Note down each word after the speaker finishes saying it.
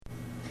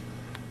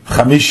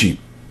Chamishi,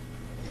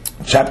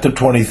 chapter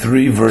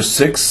 23, verse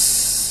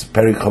 6,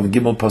 Perek Chav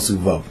Gimel Pasuk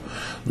Vav.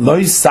 Lo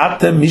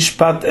yisate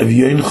mishpat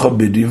evyoincha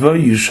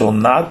b'diva, you shall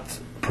not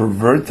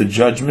pervert the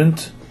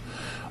judgment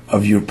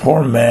of your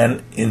poor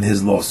man in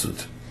his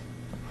lawsuit.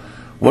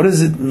 What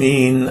does it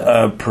mean,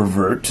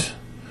 pervert,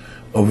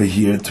 over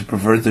here, to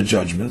pervert the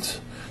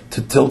judgment,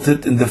 to tilt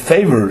it in the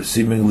favor,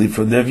 seemingly,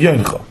 for the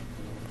evyoincha?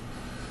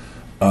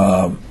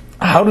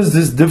 How does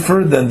this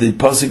differ than the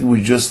pasuk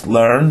we just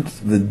learned?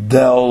 The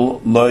del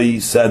loy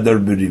seder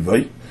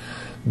b'rivay.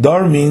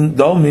 Dal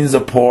means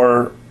a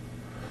poor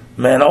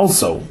man,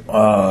 also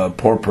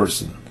poor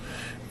person.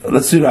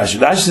 Let's see Rashi.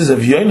 Rashi says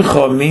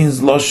evyoincha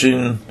means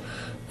loshin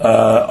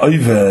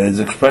oive. It's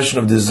an expression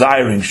of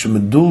desiring.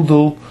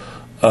 Shemeduldul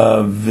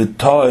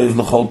v'toiv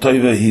l'chol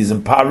toive. He's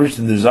impoverished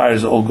and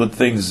desires all good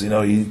things. He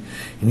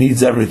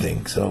needs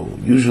everything. So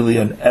usually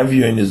an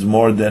evyon is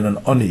more than an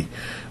oni.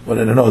 But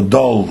I don't know, a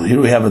dol.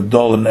 Here we have a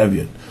dol and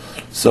evyon.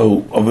 So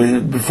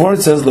before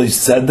it says lo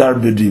sedar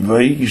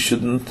b'divay, you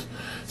shouldn't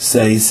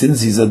say, since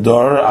he's a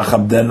dor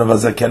achabden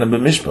v'zaken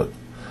b'mishpat.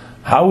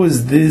 How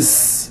is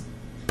this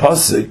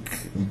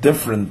pasuk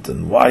different,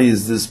 and why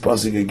is this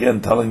pasuk again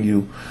telling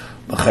you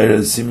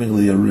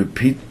seemingly a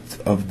repeat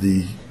of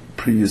the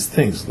previous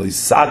things? Lo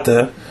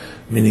sata,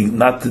 meaning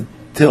not to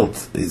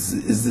tilt.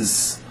 Is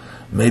this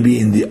maybe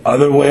in the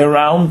other way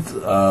around?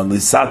 Lo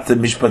sata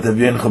mishpat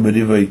evyon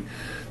b'divay,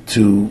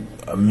 to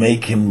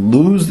make him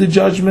lose the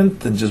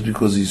judgment, and just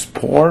because he's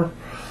poor.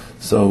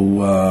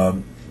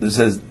 So this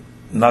says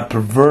not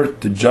pervert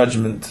the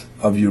judgment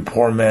of your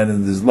poor man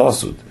in this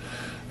lawsuit.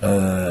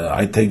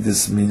 I take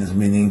this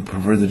meaning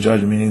pervert the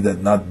judgment, meaning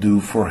that not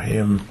do for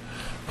him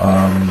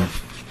bad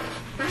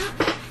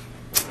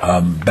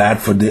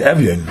for the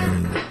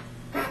evyon.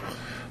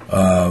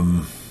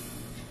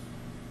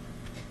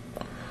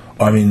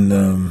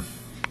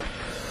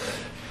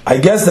 I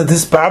guess that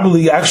this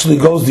probably actually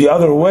goes the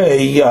other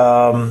way.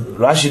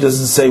 Rashi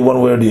doesn't say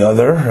one way or the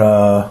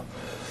other.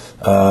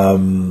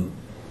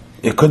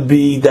 It could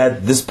be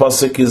that this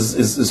pasuk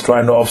is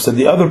trying to offset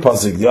the other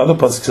pasuk. The other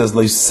pasuk says,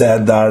 "Lo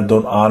sadar,"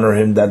 don't honor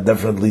him. That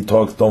definitely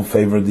don't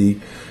favor the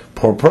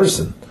poor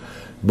person.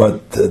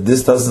 But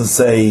this doesn't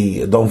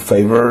say don't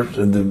favor.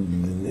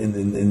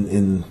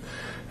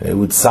 It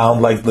would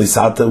sound like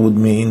leisata would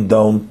mean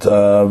don't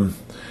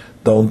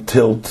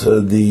tilt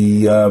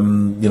the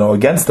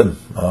against them.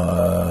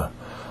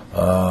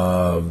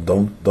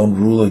 Don't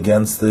rule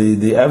against the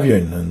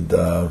evyon. And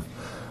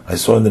I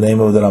saw in the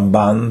name of the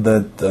Ramban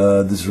that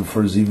this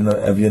refers even to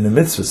evyon and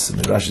mitzvahs.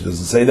 Rashi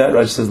doesn't say that.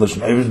 Rashi says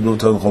lashon evyon don't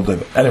tell the whole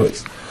thing.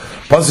 Anyways,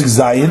 pasuk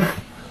zayin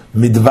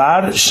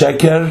midvar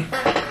sheker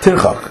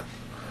tirchak.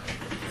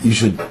 You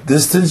should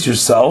distance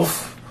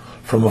yourself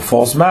from a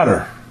false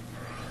matter.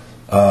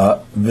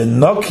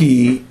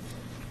 V'noki,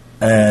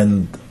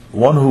 and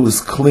one who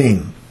is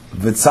clean,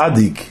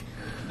 v'tzadik,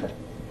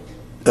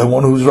 and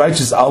one who is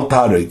righteous, al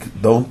tarik,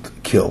 don't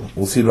kill.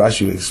 We'll see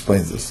Rashi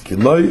explains this.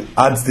 Kiloi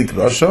adzik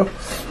rasha,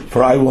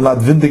 for I will not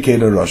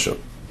vindicate a rasha.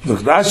 Look,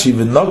 Rashi,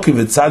 v'noki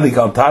v'tzadik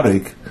al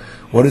tarik,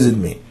 what does it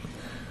mean?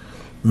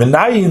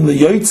 Menayin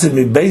liyoytze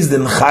mi beis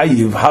din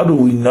chayiv, how do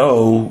we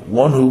know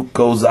one who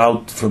goes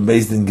out from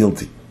beis din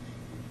guilty?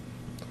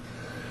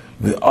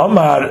 The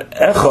Omar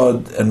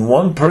Echad, and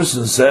one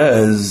person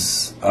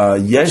says,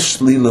 Yesh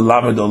li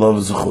lelamed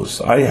olav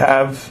zechus. I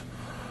have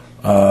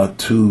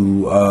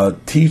to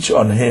teach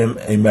on him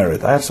a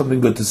merit. I have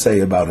something good to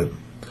say about him.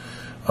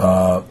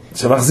 That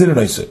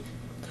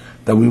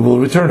we will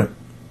return him.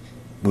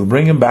 We'll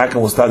bring him back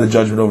and we'll start the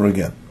judgment over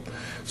again.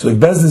 So if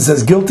Beis Din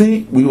says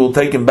guilty, we will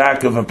take him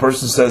back if a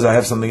person says, I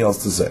have something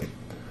else to say.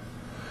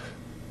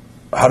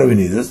 How do we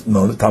need this?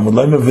 No, the Talmud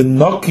Leime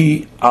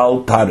v'noki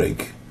al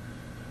tarig.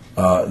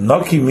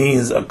 Naki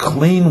means a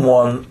clean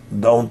one,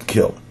 don't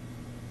kill.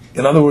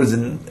 In other words,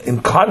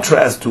 in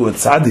contrast to a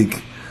tzaddik,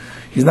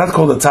 he's not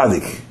called a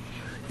tzaddik,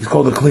 he's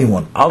called a clean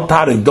one. Al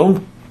tarik,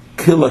 don't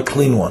kill a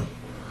clean one.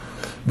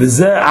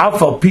 V'zeh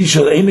afal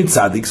pishal einit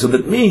tzaddik, so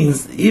that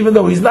means, even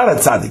though he's not a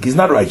tzaddik, he's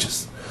not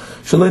righteous,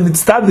 shalei nit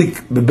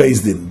tzaddik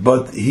bebeis din,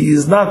 but he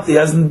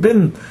hasn't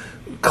been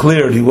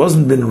cleared, he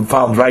wasn't been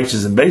found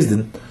righteous in beis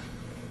din,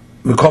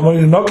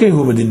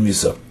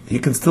 he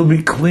can still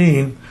be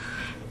clean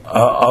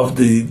of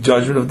the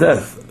judgment of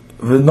death.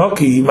 V'noki,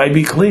 he might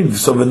be clean.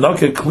 So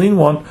v'noki, a clean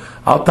one,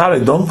 al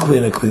tarik, don't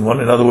clean a clean one.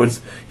 In other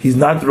words, he's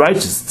not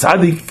righteous.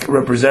 Tzaddik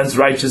represents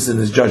righteous in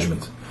his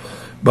judgment.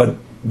 But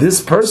this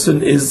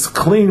person is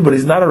clean, but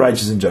he's not a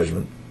righteous in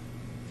judgment.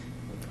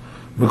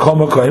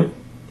 Noki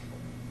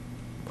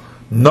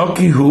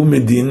hu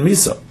midin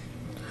misa.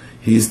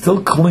 He is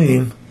still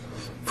clean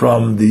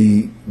from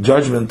the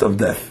judgment of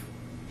death.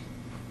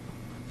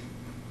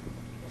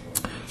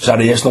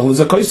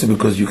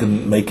 Because you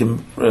can make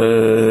him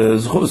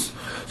zchus.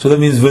 So that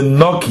means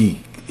v'noki,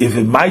 if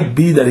it might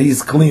be that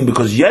he's clean,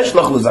 because yesh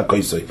lach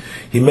l'zakoisoi,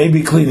 he may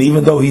be clean,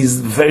 even though he's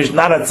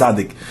not a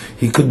tzaddik.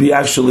 He could be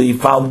actually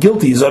found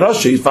guilty. He's a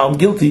rasha, he's found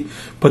guilty,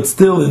 but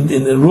still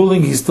in the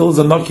ruling he still is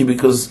a noki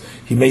because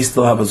he may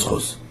still have a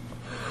zchus.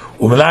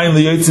 Umenayim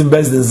liyotzim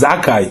bezdin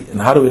zakai,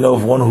 and how do we know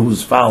if one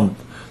who's found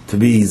to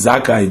be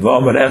zakai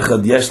v'omer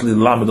echad yeshli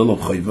lamed olav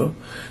chayva,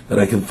 that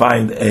I can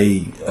find a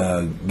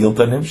guilt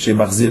on him,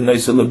 shemachzir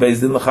noisel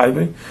lebezdin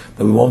lechayve,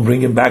 that we won't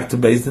bring him back to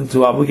bezdin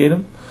to obligate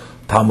him.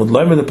 Talmud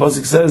Loimer, the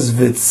pasuk says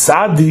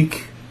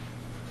v'tzadik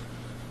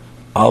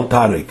al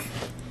tarik.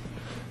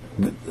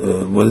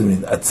 What does it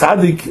mean? A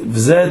tzaddik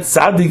v'zeh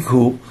tzadik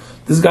hu.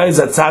 This guy is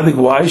a tzaddik.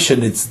 Why?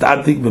 Shenitz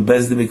tzaddik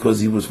bebezdin, because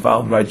he was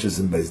found righteous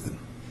in bezdin.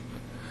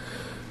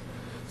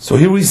 So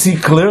here we see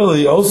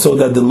clearly also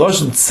that the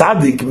lashon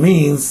tzaddik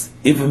means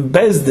if in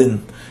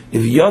bezdin,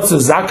 if yotze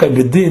zakai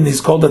bedin,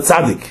 he's called a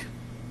tzaddik.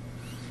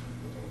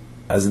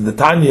 As in the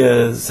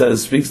Tanya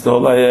speaks the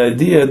whole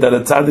idea that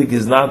a tzaddik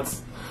is not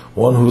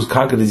one who's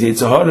conquered his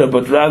Yetzer Hara,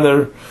 but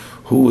rather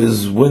who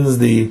wins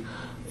the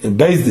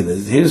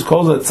bezdin. Here's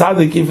called a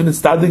tzaddik, even it's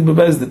tzaddik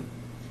bebezdin.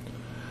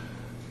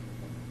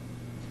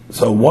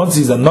 So once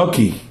he's a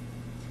noki,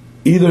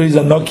 either he's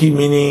a noki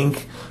meaning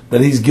that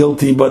he's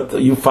guilty,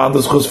 but you found the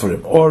schus for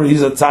him, or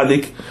he's a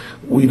tzaddik.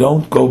 We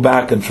don't go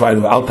back and try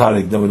to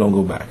al-tarik, then we don't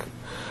go back.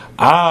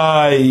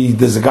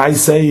 There's a guy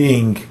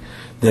saying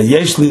that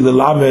yeshli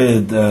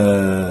lelamed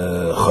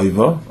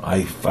chayva. I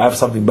have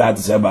something bad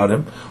to say about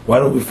him. Why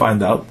don't we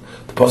find out?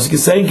 The pasuk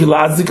is saying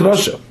kiladzik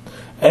rasha.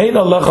 Ein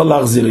Allah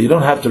lachzira. You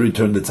don't have to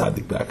return the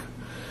tzaddik back.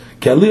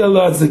 Kali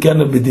Allah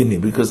tzadikena bedini,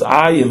 because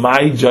in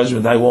my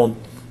judgment, I won't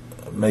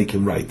make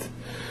him right.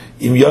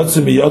 I want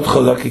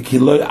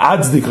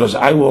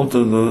to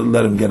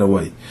let him get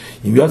away.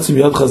 I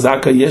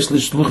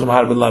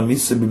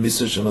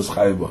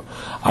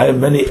have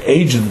many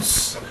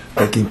agents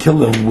that can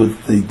kill him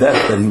with the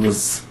death that he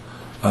was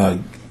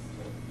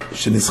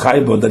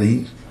that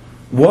he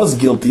was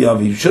guilty of,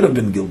 he should have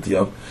been guilty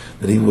of,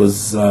 that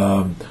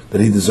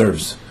he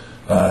deserves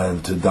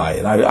to die,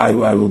 and I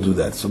will do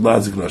that. So,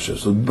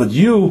 but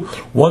you,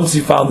 once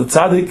you found the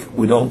tzaddik,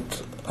 we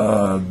don't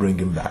bring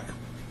him back.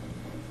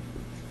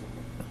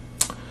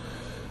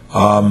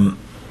 The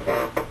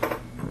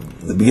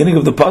beginning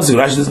of the pasuk,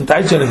 Rashi doesn't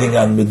touch anything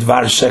on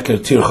midvar sheker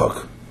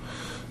tirchok.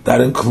 That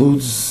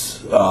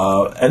includes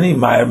any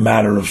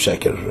matter of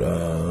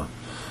sheker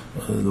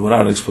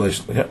without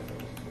explanation. Okay.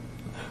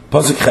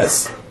 Pasuk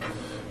ches,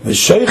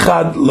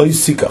 v'sheichad lo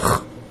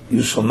yisikach.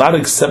 You shall not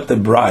accept a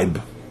bribe.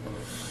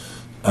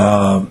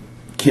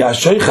 Ki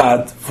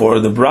hasheichad, for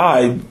the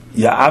bribe,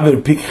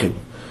 ya'aver pikchim,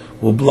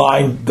 will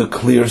blind the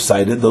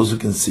clear-sighted, those who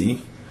can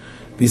see.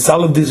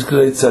 V'salam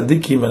discredit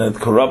tzaddikim, and it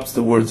corrupts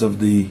the words of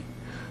the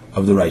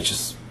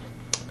righteous.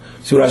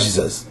 See what Rashi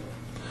says.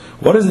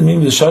 What does it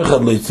mean?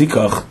 V'sheichad lo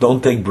yisikach,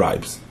 don't take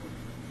bribes.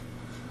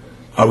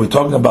 Are we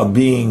talking about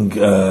being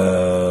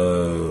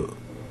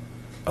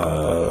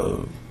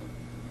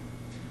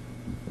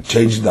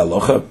changing the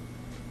halacha?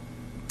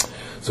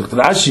 So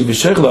Rashi,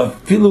 v'sheichad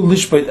filu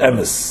lishpeit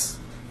emes.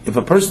 If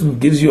a person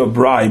gives you a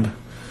bribe,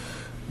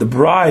 the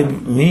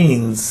bribe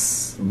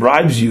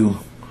bribes you,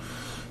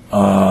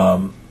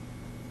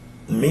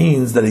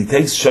 means that he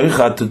takes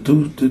sheichad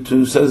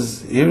to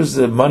says, here's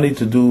the money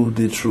to do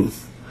the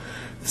truth.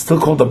 It's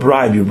still called a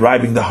bribe. You're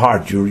bribing the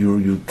heart.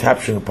 You're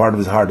capturing a part of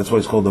his heart. That's why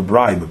it's called a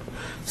bribe.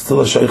 It's still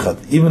a sheichad,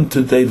 even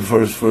to take the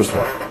first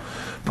one.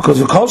 Because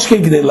you call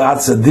shkeik de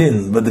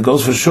la'atzadin, but it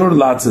goes for sure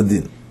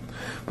la'atzadin.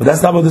 But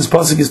that's not what this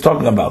pasuk is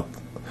talking about.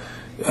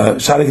 Already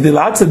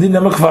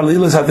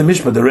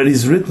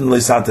is written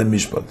le'sate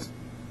mishpat.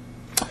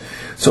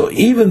 So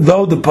even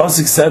though the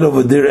pasuk said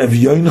over there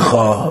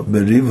evyoincha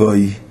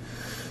berivoi,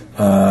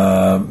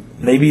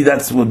 maybe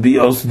that would be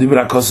also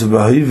dibra kosev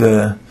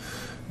b'hoive,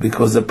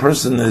 because the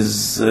person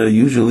is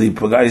usually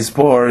guy is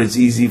poor. It's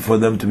easy for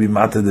them to be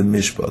mated in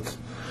mishpat,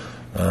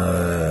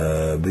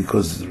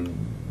 because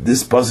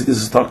this pasuk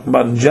is talking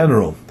about in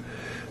general.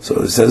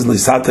 So it says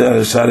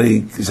lisate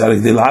sharik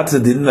dilat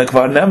din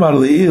lekvar nemar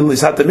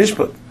lisate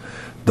mishpat.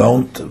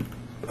 Don't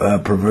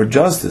pervert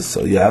justice.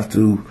 So you have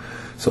to.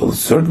 So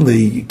certainly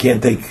you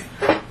can't take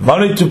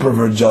money to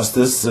pervert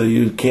justice. So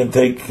you can't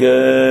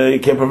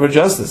pervert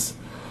justice.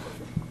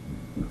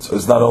 So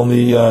it's not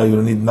only you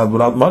don't need not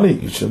without money.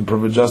 You shouldn't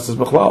pervert justice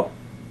b'chlal.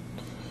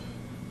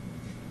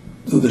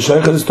 So the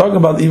Shaykh is talking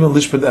about even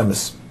lishpet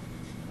emes.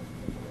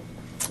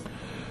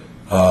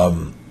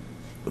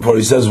 For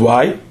he says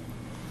why?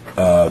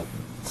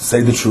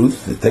 Say the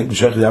truth. They take the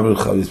Shaykh yaver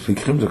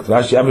pikchim. The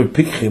Rashi yaver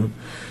pikchim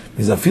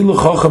means afilu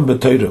chacham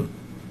b'toyrim.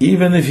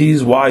 Even if he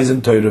is wise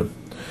in Torah,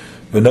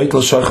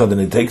 v'noitel shachad,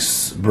 and he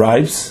takes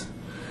bribes.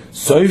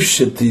 Soif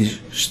sheti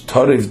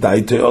shtarif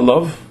daite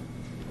olav.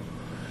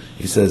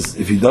 He says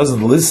if he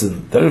doesn't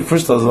listen, Torah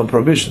first tells him on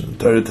prohibition.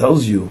 Torah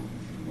tells you,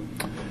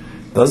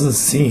 doesn't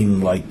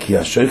seem like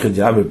Sheikhad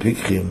Yaver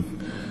Pikchim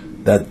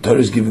that Torah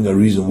is giving a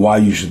reason why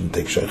you shouldn't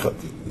take Sheikhad.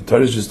 The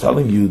Torah is just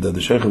telling you that the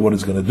Sheikhad, what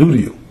it's going to do to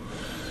you.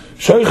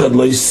 Sheikhad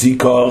lo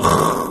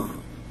yisikach,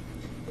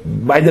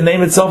 by the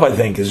name itself, I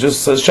think, it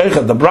just says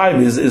Sheikhad. The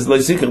bribe is lo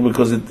yisikach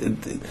because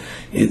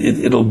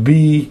it'll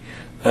be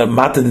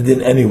mated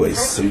din anyways.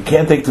 So you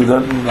can't take to the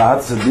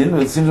din.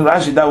 It seems to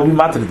Rashi that will be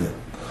mated din.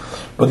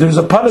 But there's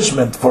a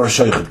punishment for a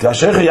sheikhad.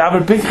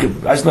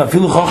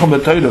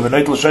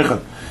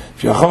 If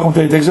If you're a chacham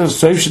Torah, takes us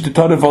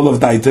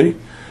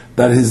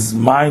that his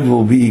mind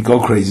will go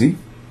crazy.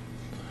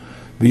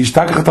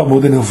 V'yishtakach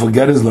Talmud, and he'll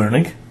forget his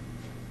learning.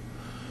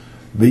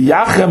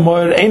 V'yachem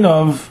moer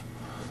einov,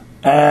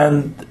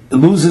 and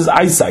lose his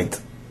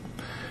eyesight.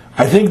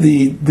 I think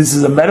this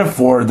is a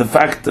metaphor. The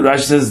fact that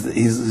Rashi says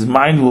his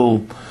mind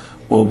will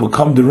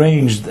become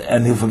deranged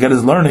and he'll forget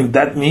his learning.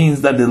 That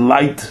means that the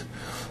light,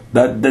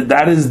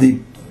 that is the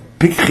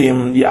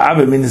pikchim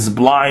ya'avim, means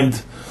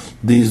blind.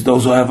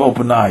 Those who have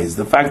open eyes.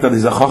 The fact that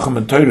he's a chacham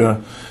in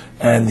Torah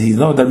and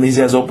that means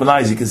he has open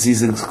eyes. He can see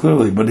things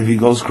clearly. But if he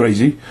goes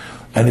crazy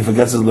and he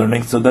forgets his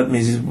learning, so that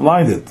means he's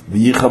blinded.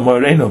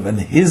 And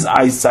his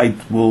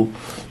eyesight will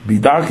be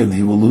darkened.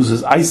 He will lose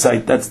his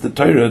eyesight. That's the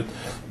Torah.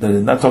 That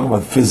is not talking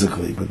about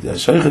physically, but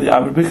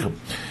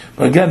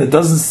again, it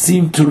doesn't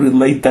seem to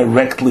relate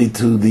directly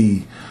to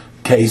the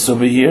case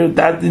over here.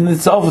 That in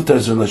itself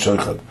is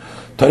Torah.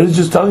 Torah is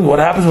just telling you what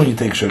happens when you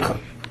take sheikhad.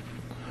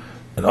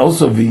 And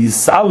also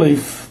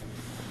v'yisalif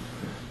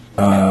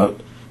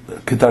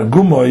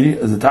ketargumoy,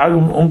 as the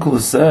Targum uncle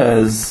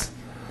says,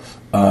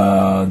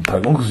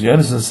 Targum uncle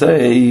Yonason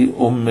say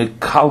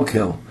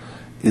umekalkel,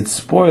 it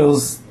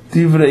spoils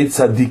divrei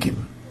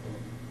tzadikim.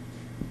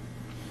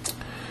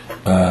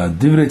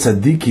 Divrei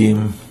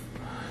tzadikim,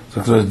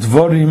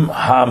 dvorim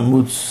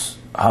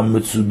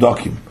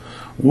hamutzudakim,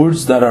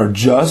 words that are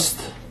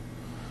just,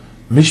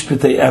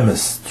 mishpetei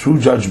emes, true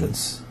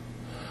judgments.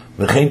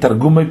 V'chein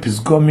targumei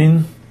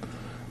pizgomin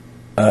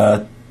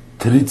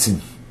tritzin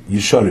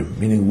yishorim,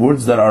 meaning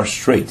words that are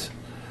straight.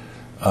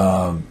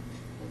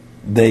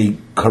 They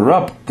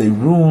corrupt, they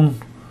ruin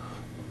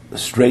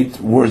straight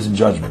words and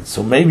judgments.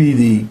 So maybe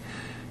the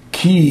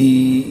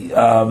key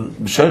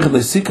b'sheichad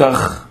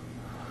lesikach,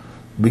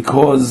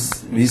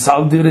 because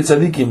visal divrei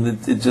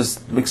tzadikim, it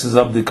just mixes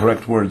up the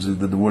correct words.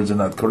 The words are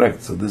not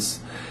correct. So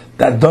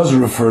that does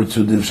refer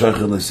to the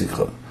b'sheichad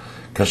lesikach.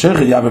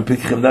 Kasheichad yave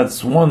pikchim,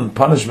 that's one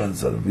punishment.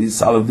 So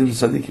visal divrei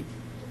tzadikim.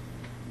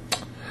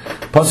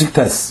 Pasuk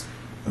tes,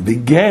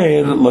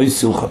 v'ger lo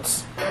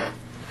yisilchotz,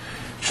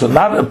 shall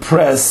not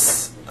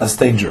oppress a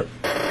stranger.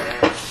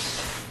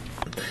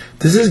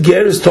 This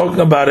ger is talking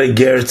about a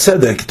ger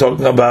tzedek,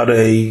 talking about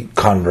a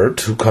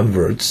convert who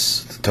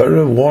converts. The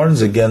Torah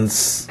warns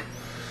against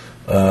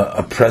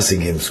oppressing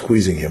him,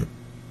 squeezing him.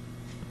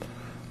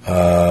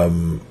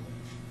 The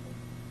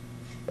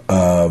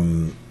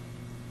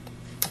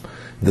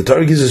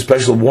Torah gives a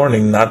special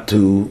warning not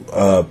to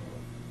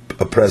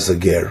oppress a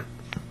ger.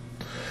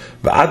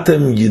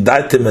 V'atem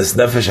yidatem es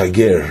nefesh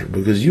hager,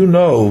 because you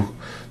know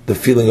the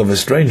feeling of a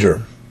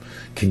stranger.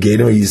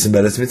 Kigeinu yisim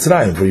beretz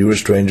Mitzrayim, for you were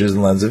strangers in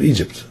the lands of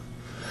Egypt.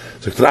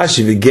 So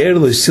Rashi, v'ger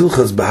lo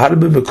silchas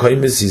b'harbe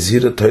b'koimes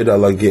yizhira Torah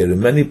ala ger.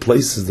 In many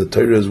places the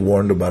Torah is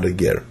warned about a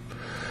ger.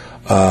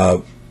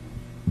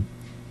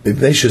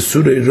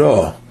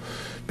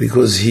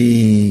 Because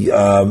he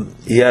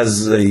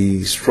has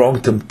a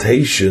strong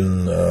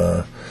temptation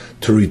to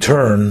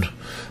return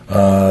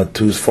to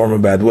his former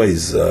bad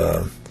ways.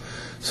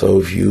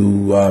 So if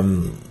you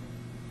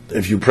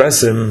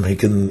press him, he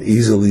can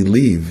easily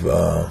leave.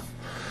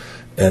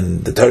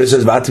 And the Torah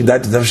says,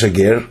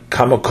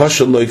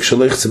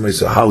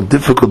 how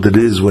difficult it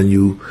is when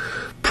you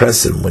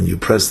press him, when you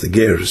press the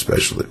ger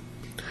especially.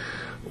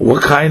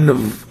 What kind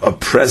of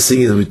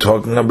oppressing are we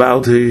talking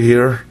about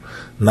here?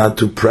 Not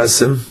to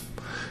press him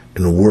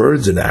in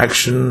words, in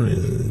action,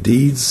 in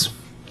deeds.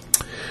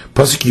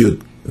 Pasuk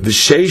Yud,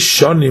 v'sheish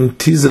shonim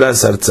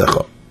tizras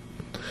artzecha.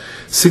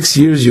 6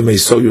 years you may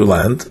sow your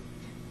land.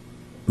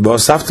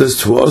 V'asaftas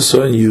to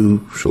also, and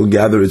you shall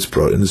gather its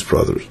produce.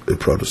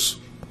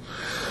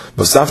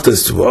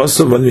 V'asaftas to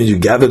also, when you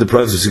gather the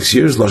produce for 6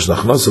 years, losh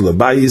nachnos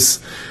labayis.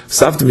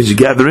 Safta means you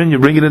gather in, you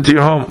bring it into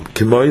your home.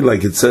 Kimoi,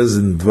 like it says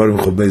in Dvarim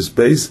Chobeis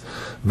Beis,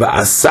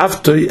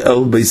 v'asaftoi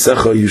el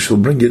beisecha, you shall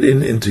bring it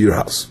into your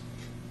house.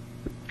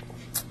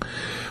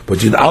 But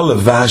Yud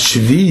Aleph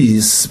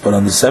v'hashviz, but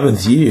on the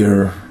 7th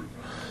year,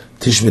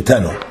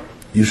 tishmitenu,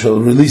 you shall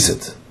release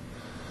it.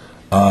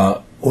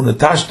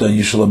 Unetashta,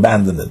 you shall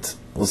abandon it.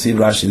 We'll see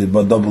Rashi,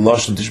 but double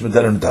lashon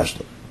tishmitenu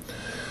unetashta.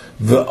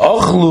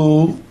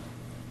 V'ochlu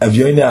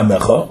avyoine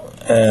amecha,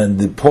 and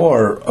the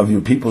poor of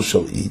your people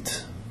shall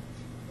eat.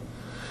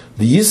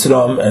 The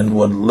Yisram, and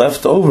what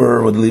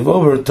leave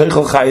over,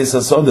 Teichel Chayis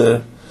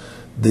Hasodeh,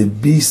 the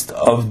beast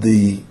of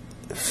the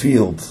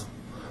field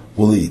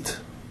will eat.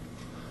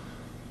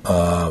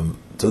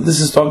 So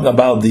this is talking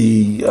about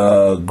the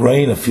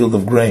grain, a field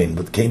of grain.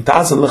 But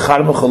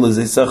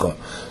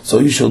so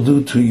you shall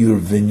do to your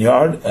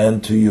vineyard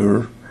and to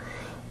your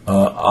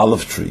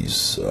olive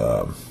trees.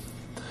 So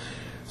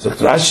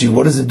Rashi,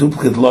 what is the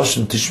duplicate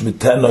lashon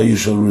tishmiteno? You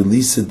shall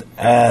release it,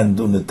 and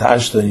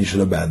unetashta, and you shall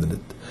abandon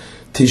it.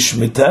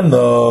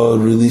 Tishmiteno,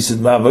 release it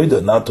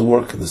ma'avoda, not to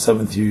work. The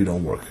 7th year you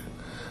don't work.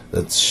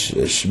 That's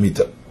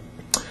shmita.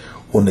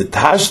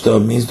 Unetashta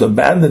means to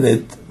abandon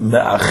it.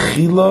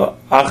 Me'achila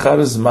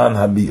achar zman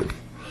habir.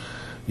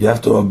 You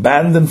have to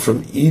abandon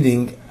from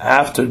eating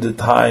after the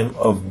time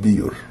of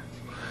biur.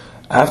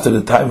 After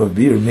the time of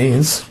biur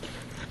means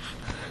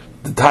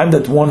the time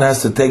that one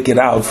has to take it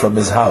out from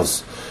his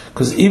house.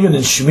 Because even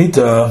in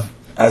Shemitah,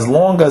 as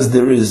long as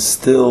there is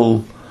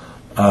still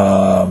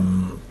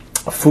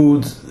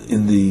food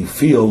in the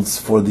fields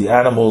for the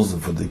animals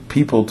and for the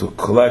people to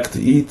collect,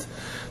 to eat,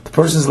 the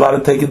person is allowed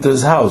to take it to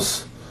his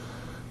house.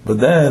 But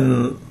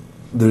then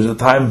there's a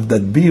time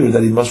that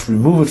he must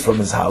remove it from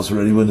his house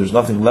already when there's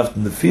nothing left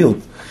in the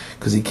field,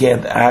 because he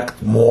can't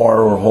act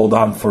more or hold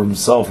on for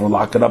himself or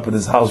lock it up in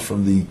his house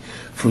from the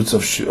fruits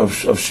of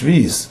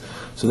Shvi'is.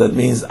 So that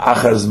means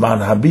Achar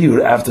Zman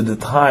Habir, after the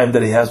time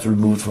that he has to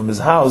remove it from his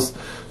house.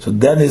 So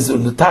then is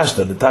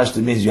Netashta.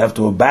 Netashta means you have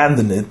to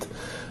abandon it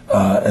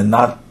and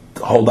not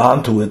hold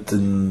on to it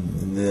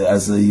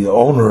as the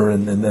owner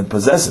and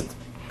possess it.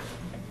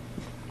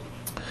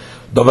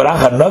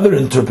 Another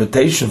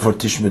interpretation for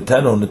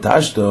Tishmiteno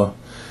Netashta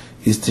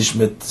is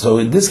Tishmit. So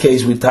in this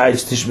case, we tie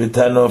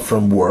Tishmiteno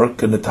from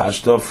work and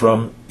Netashta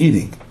from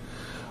eating.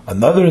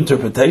 Another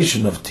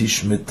interpretation of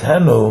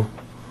Tishmiteno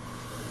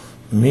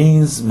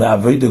means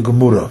Ma'aveda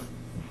Gemura.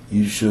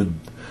 You should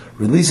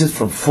release it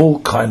from full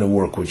kind of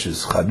work, which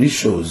is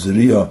Charisho,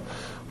 Zriya,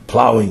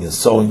 plowing and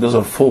sowing. Those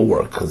are full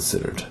work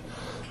considered.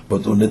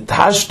 But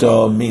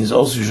Unetashta means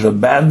also you should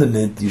abandon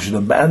it. You should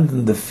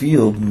abandon the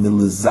field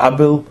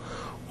Milizabil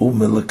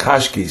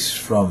Umilakashkis,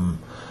 from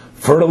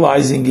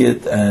fertilizing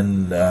it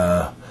and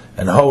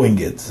hoeing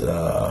it.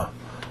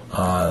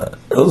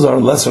 Those are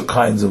lesser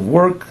kinds of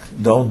work.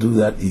 Don't do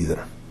that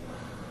either.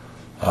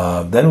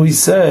 Then we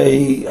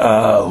say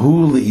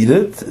who will eat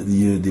it?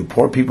 The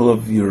poor people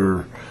of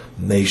your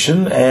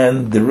nation,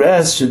 and the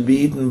rest should be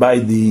eaten by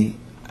the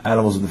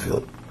animals of the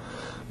field.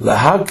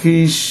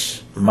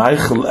 Lahakish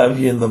Michael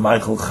Evyin the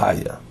Michael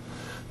Chaya.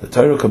 The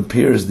Torah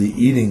compares the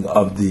eating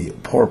of the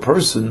poor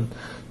person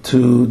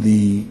to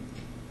the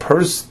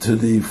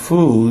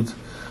food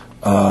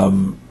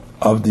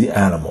of the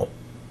animal.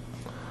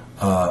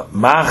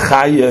 Ma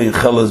chaya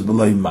yichelas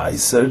b'lei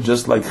meiser,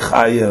 just like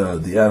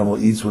chaya, the animal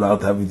eats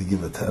without having to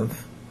give a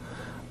tenth.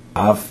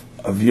 Av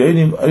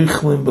avyonim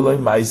oichlim b'lei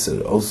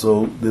meiser,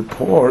 also the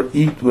poor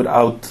eat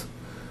without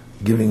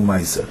giving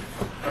meiser.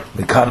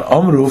 Mekan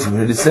omru, from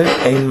here it said,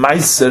 ein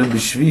meiser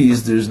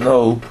b'shviz, there's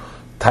no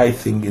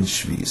tithing in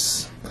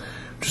shviz.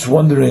 Just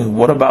wondering,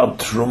 what about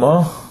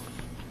truma?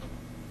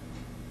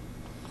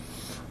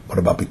 What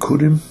about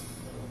bikurim?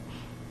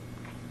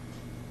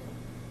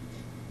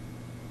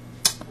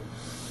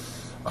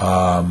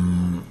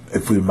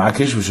 If we're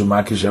makish, we should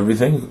makish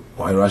everything.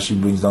 Why Rashi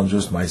brings down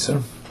just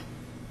meiser?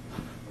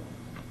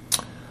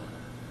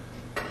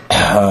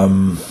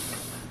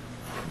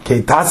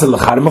 Keitase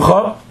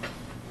lecharmecha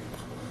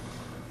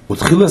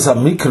utchilas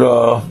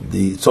hamikra.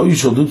 So you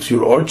shall do to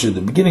your orchard.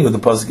 The beginning of the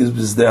pasuk is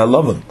b'zdei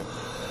halavan.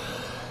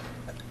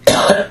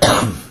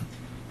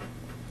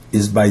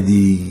 Is by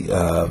the.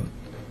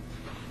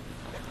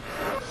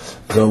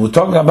 So we're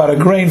talking about a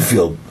grain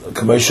field.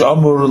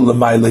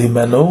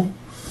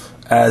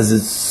 As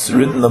it's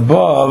written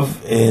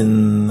above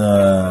in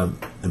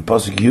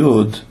pasuk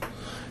Yud,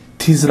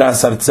 Tizra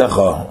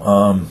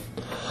Sartzecha.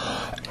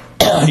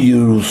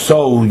 You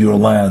sow your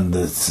land.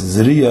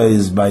 Zriya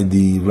is by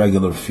the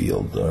regular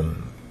field.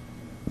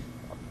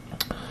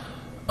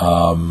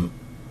 And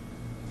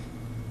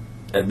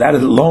that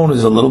alone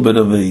is a little bit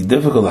of a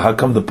difficult. How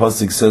come the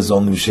pasuk says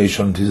only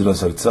V'sheishon Tizra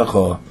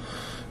Sartzecha?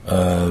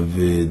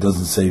 It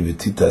doesn't say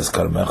V'titas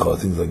Karmecha,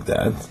 things like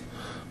that.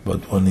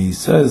 But when he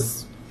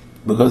says,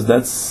 because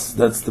that's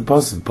the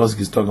pasuk. The pasuk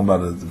is talking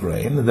about the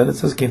grain, and then it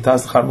says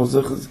Kintas Charmel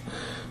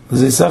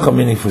Zechacha,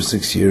 meaning for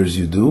 6 years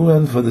you do,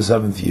 and for the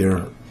 7th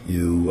year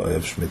you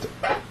have Shemitah.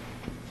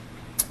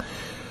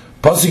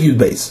 Pasuk Yud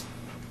Beis.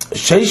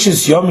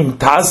 Sheishes Yomim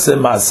Taseh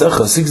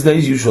Maasecha, 6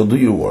 days you shall do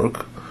your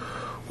work.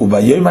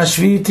 Ubayom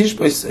Hashvi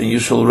Tishbeis, and you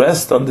shall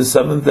rest on the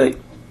 7th day.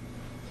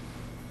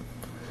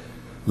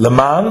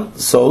 Leman,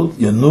 so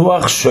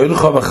Yanuach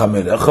Shoylcha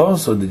V'Chamerecha,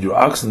 so that your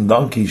ox and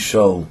donkey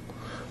shall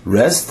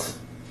rest.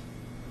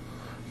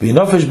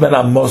 V'Nofesh Ben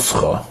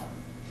Amoscha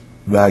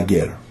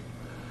V'Hager,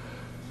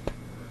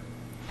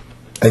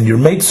 and your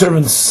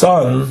maidservant's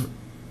son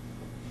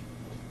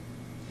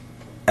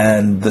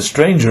and the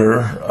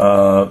stranger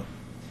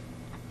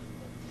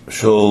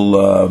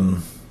shall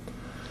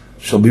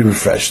be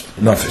refreshed.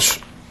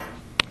 Nofesh.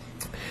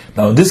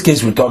 Now, in this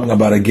case, we're talking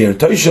about a ger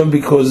toisha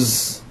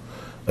because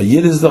a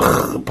yid is the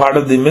part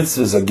of the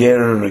mitzvahs. A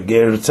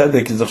ger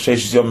tzedek is the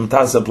cheshes yom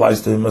tas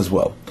applies to him as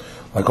well,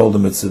 like all the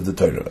mitzvahs of the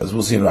Torah, as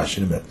we'll see in Rashi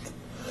in a minute.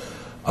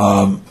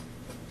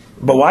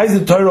 But why is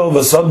the Torah all of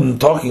a sudden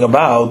talking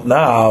about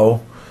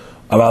now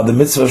about the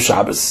mitzvah of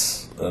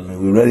Shabbos? I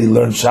mean, we already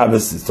learned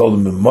Shabbos. It's told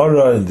in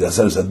Memora in the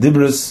Aseres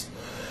Adibris.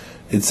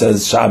 It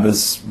says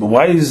Shabbos. But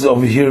why is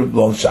over here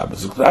long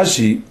Shabbos?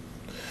 Rashi.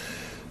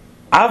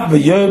 Even on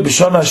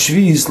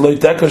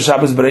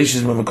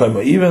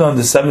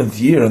the 7th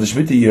year, on the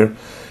Shemitah year,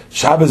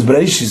 Shabbos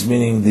Bereishis,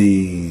 meaning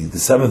the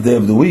 7th day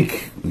of the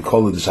week, we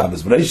call it the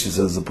Shabbos Bereishis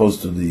as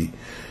opposed to the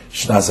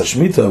Shnas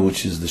HaShemitah,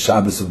 which is the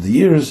Shabbos of the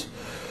years.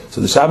 So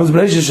the Shabbos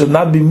Bereishis should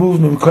not be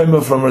moved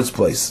from its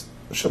place.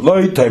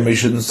 Shaloi time, you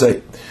shouldn't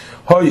say,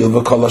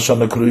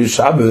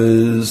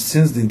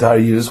 since the entire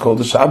year is called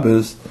the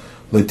Shabbos,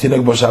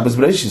 Leitinag bo Shabbos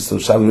Bereishis, so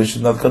Shabbos Bereishis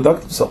should not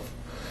conduct himself.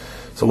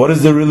 So what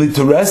is there really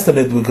to rest in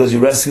it, because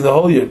you're resting the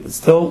whole year? But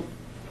still,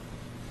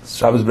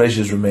 Shabbos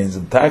Bereishis remains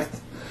intact.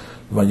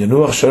 Now the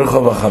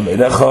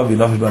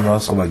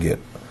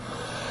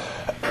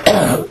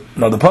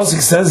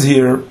pasuk says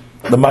here,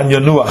 the man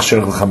yanuach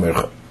shercha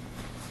chamercha,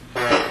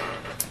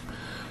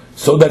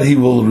 so that he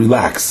will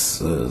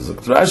relax.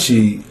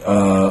 Rashi,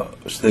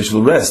 they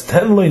shall rest.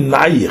 Ten loy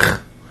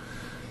nayich,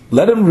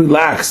 let him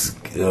relax,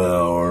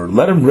 or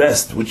let him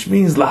rest, which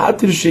means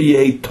lahatir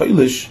sheyeh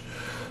toilish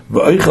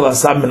v'oichel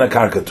asam min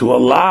hakarka, to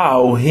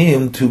allow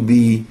him to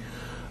be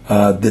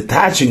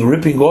detaching,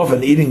 ripping off,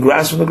 and eating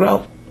grass from the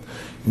ground.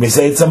 You may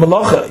say it's a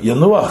melacha,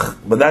 yanuach,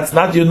 but that's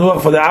not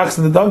yanuach for the ox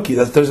and the donkey.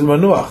 That's Terzim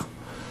Manuach,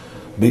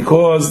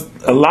 because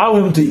allow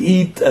him to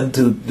eat and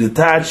to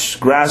detach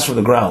grass from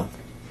the ground.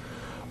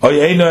 Or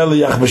maybe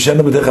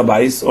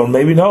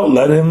no,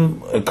 let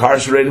him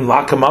incarcerate him,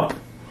 lock him up,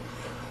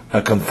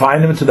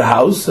 confine him to the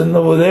house, and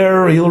over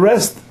there he'll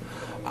rest.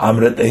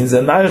 And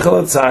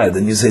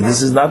you say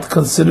this is not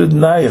considered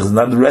naich, it's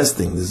not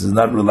resting, this is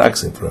not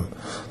relaxing for him.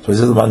 So he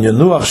says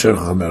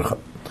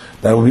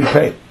that will be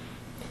paid.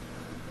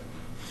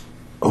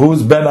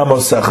 Who's ben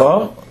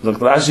amosecha?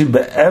 Rashi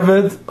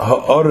be'eved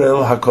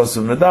ha'orel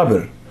hakosav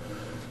medaber.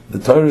 The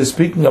Torah is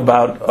speaking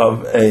about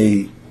of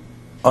a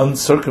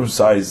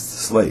uncircumcised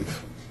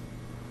slave.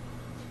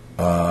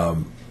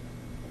 An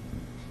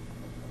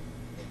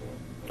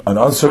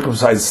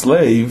uncircumcised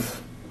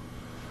slave,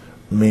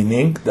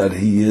 meaning that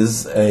he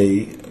is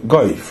a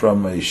goy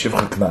from a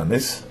shivcha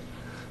knanis,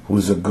 who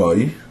is a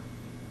goy.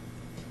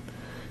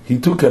 He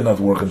too cannot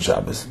work on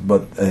Shabbos,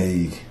 but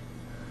an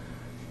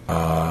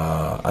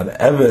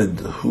eved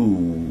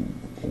who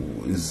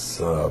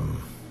is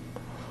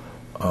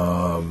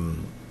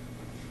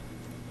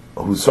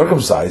who's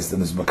circumcised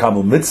and is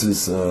makabel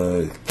mitzvahs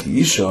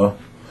kiisha,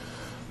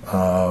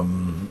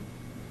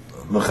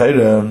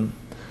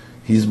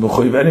 he's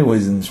mechuyev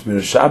anyways in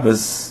Shmir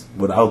Shabbos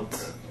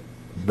without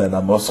ben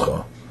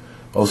amoscha,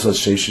 also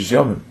sheishish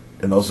yomim,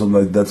 and also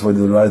like that's why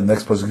the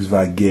next pasuk is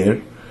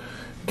vager.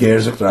 Ger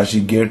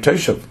Rashi ger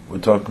toshav. We're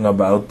talking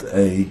about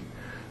a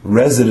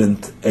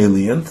resident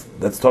alien.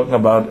 That's talking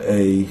about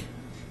a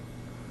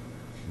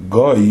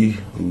goy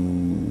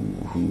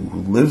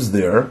who lives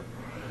there,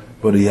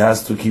 but he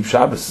has to keep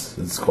Shabbos.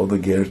 It's called a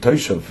ger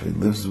toshav. He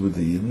lives with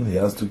the Yidden. He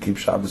has to keep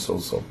Shabbos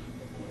also.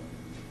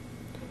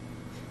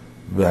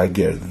 The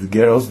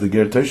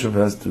ger toshav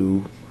has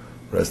to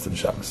rest in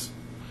Shabbos.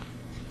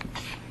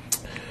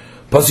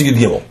 Pasuk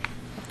Gimel.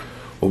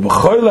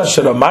 U'b'choil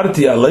asher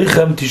amarti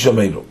aleichem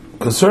tishameru.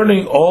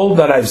 Concerning all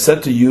that I've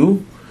said to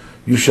you,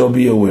 you shall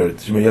be aware.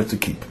 You have to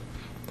keep.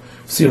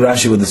 See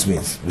Rashi what this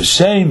means.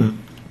 V'shem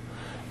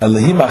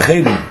Elohim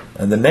acherim,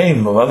 and the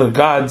name of other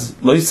gods,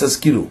 lo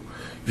yisaskiru,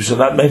 you shall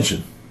not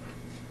mention.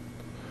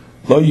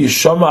 Lo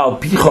yishama al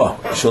picha,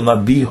 you shall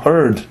not be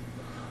heard.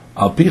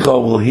 Al picha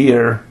will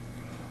hear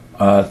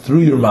through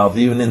your mouth,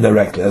 even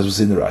indirectly, as we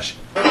see in the Rashi.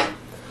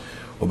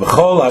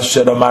 U'b'chol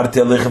asher amarti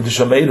aleichem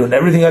tishameru, and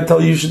everything I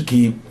tell you, you should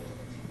keep.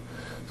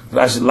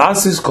 This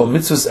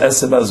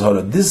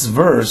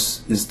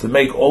verse is to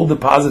make all the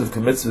positive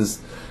mitzvahs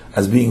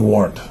as being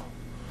warned.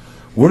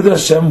 Where did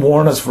Hashem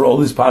warn us for all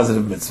these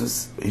positive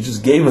mitzvahs? He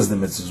just gave us the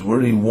mitzvahs.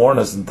 Where did He warn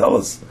us and tell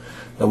us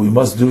that we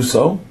must do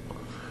so?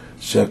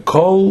 For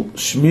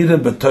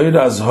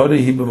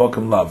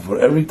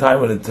every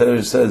time when the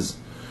Torah says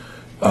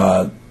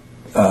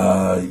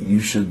you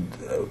should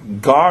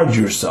guard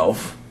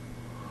yourself,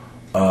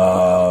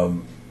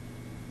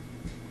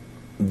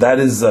 that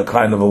is a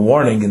kind of a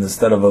warning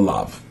instead of a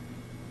lav,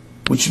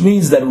 which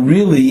means that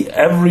really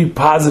every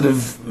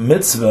positive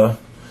mitzvah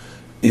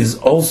is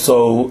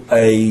also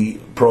a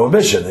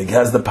prohibition. It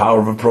has the power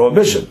of a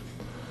prohibition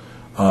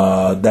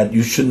that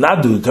you should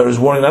not do. The Torah is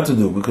warning not to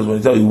do, because when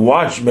you tell you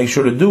watch, make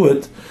sure to do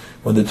it.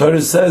 When the Torah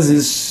says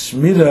is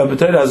shmira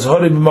b'Torah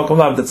azhori b'makom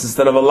lav, that's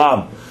instead of a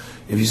lav.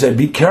 If you say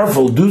be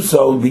careful, do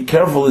so. Be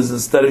careful is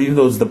instead of, even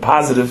though it's the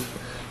positive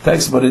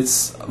text, but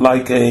it's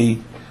like a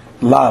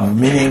lav,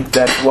 meaning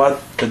that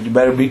you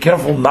better be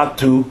careful not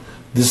to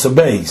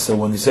disobey. So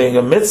when you're saying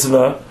a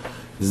mitzvah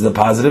is the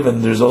positive,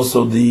 and there's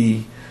also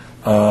the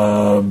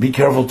be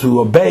careful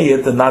to obey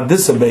it and not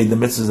disobey the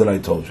mitzvahs that I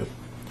told you.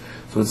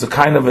 So it's a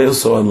kind of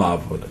also a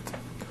lav with it.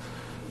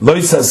 Lo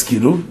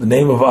yisaskiru, the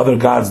name of other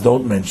gods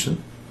don't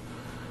mention.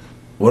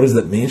 What does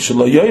that mean?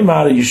 Shelo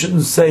yoymar, you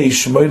shouldn't say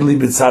shmoid li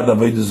b'tzad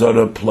avodah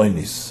zora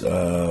ploinis.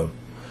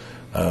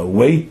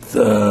 Wait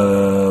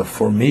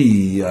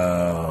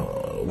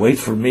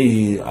for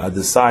me at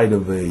the side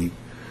of a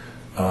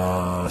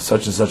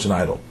such and such an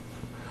idol.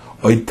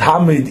 Oy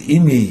tamid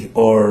imi,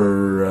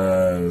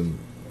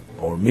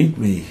 or meet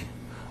me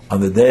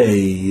on the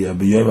day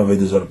b'yom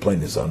avodah zora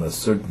ploinis, on a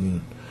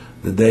certain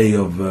the day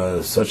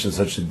of such and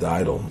such the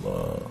idol.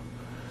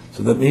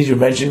 So that means you're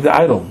mentioning the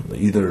idol,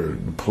 either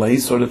the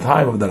place or the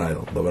time of that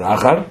idol.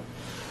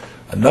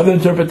 Another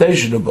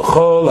interpretation of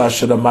B'chol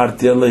asher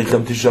amarti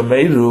aleichem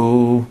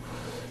tishameru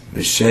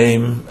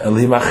v'shem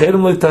elim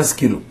acherim lo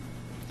taskiru.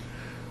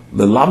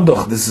 The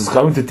lamdoch, this is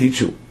coming to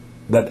teach you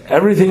that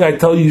everything I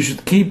tell you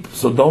should keep,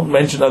 so don't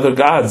mention other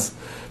gods,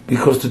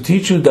 because to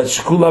teach you that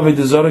shkul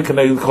avodah zarah can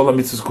call a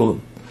mitzvahs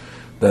kulam,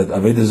 that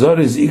avodah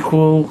zarah is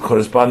equal,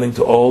 corresponding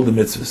to all the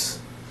mitzvahs.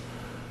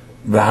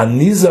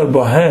 V'hanizar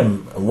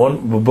bohem,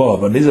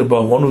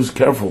 one who's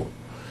careful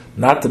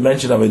not to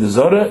mention avodah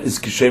zarah is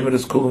kishemer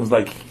es kulam, is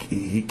like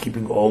he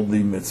keeping all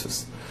the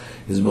mitzvahs.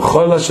 Is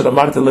b'chol asher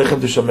amarti lechem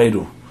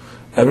tishameru.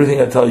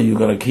 Everything I tell you, you're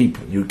going to keep.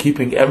 You're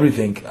keeping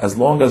everything as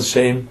long as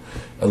Shem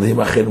Elohim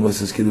Achirim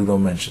L'Siskidu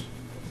don't mention.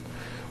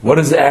 What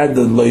does it add?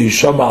 The Lo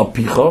Yishama Al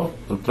Picho.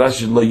 The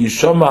Rashi Lo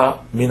Yishama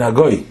Min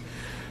Hagoy.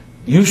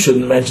 You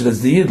shouldn't mention that's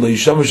the Yid. Lo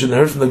Yishama shouldn't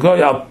hear from the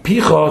Goy Al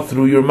Picho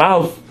through your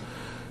mouth,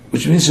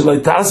 which means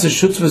Shalai Tase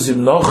Shutzvas Im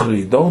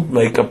Nochri. Don't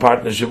make a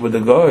partnership with the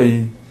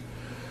Goy.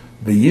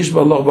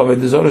 V'Yishba Loch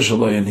B'Avodah Zarah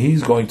Shaloi, and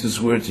he's going to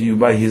swear to you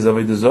by his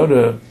Avodah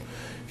Zarah.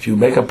 If you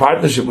make a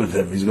partnership with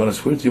him, he's going to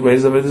swear to you by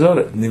his avodah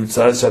zarah.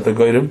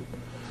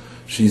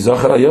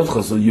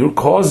 So you're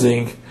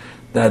causing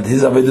that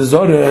his avodah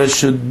zarah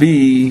should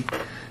be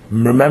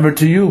remembered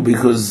to you,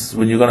 because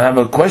when you're going to have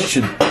a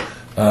question,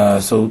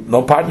 so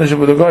no partnership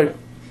with a guy.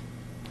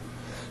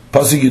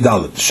 Pasuk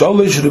Yudalet.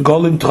 Sholish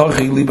regolim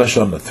t'chachig li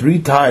bashana. 3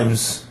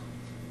 times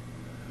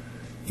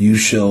you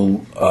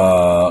shall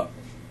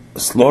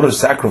slaughter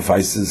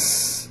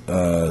sacrifices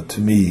to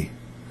me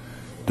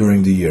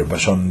during the year,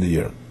 bashana in the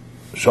year.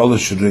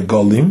 Sholish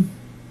regolim,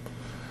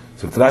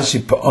 so Rashi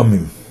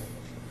pa'amim,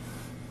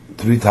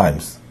 3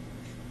 times.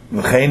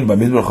 V'chein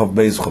b'midbar chav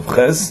beis chav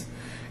ches,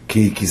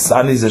 ki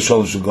kisani ze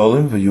sholish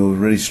regolim, but you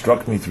already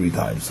struck me 3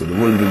 times. So the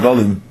word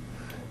regolim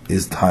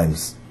is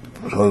times,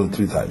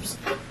 3 times.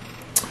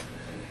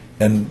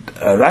 And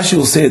Rashi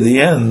will say at the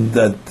end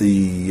that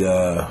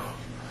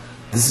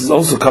this is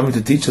also coming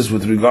to teach us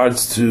with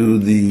regards to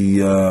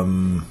the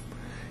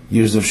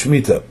years of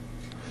Shemitah.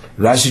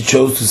 Rashi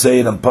chose to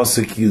say it on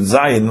Pasuk Yud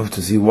Zayin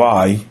to see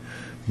why,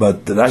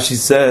 but Rashi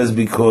says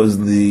because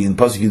in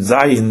Pasuk Yud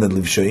Zayin that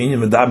Livshayin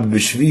Medab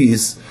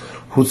B'Shvis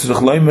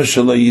Hutzrich Loimer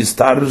Shelo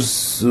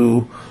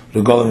Yistarsu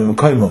Regolim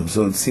Mekoimim.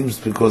 So it seems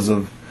because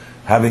of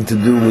having to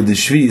do with the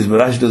Shvis, but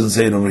Rashi doesn't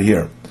say it over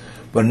here.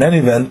 But in any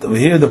event, over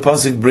here the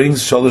Pasuk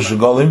brings Sholosh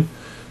Regolim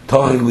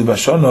Tochig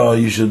Libashona.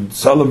 You should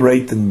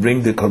celebrate and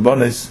bring the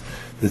Karbonis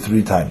the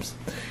 3 times,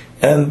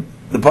 and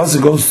the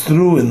pasuk goes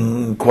through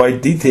in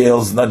quite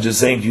details, not just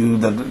saying to you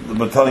that,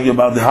 but telling you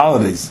about the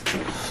holidays.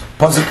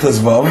 Pasuk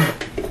Tezvav,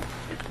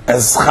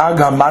 as Chag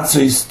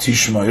HaMatzos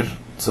Tishmoir,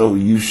 so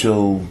you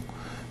shall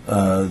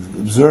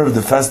observe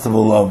the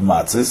festival of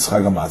Matzos,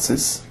 Chag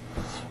HaMatzos.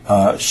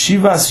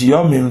 Shivas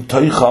Yomim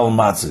Toichal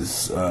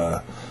Matzos,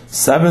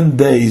 7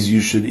 days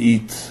you should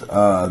eat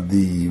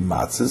the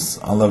matzos,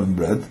 unleavened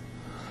bread.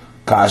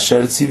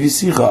 Kasher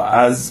Tzivisicha,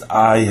 as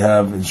I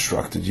have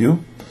instructed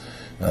you.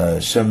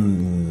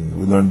 Shem,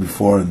 we learned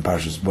before in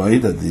Parshas Boi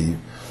that the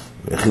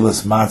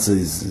Echilas Matzah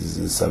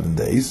is 7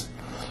 days.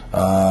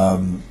 The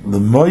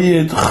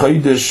Moyed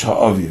Chodesh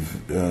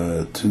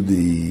Ha'aviv, to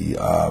the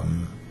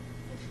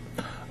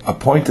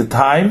appointed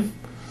time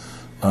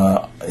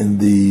in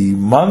the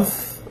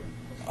month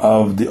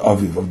of the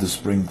Aviv, of the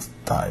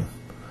springtime.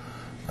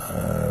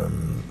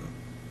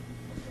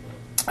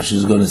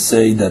 She's going to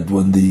say that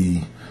when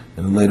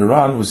and later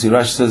on, we see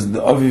Rashi says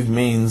the Aviv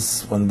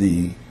means when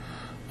the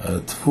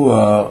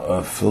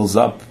Tfuah fills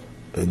up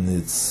in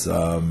its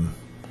greenness.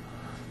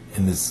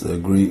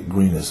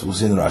 We'll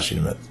see in Rashi in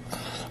a minute.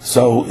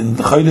 So in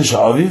the Chodesh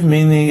Aviv,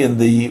 meaning in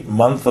the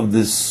month of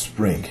this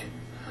spring,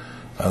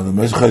 the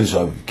Chodesh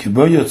Aviv,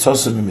 Kibo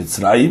Yotzosem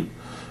Mitzrayim,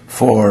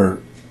 for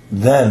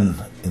then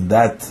in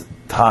that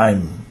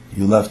time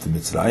you left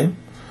Mitzrayim,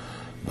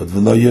 but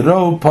V'lo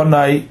Yero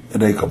Panai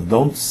Rekom,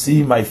 don't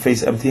see my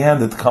face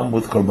empty-handed, come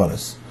with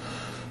Korbanos.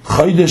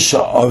 Chodesh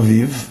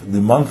Aviv, the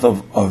month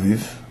of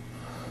Aviv.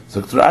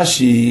 So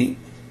Rashi,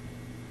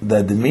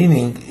 that the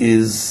meaning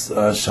is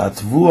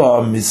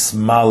Shatvua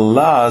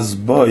Mismalaz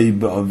Boi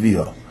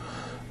Be'aviha,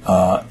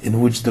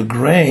 in which the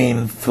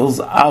grain fills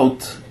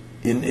out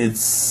in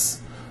its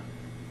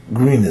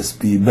greenness,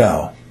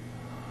 Bi'ibel.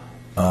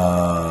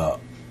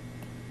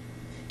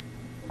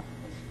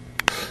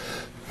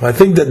 I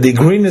think that the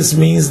greenness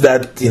means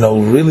that,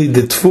 really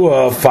the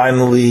Tfuah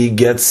finally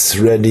gets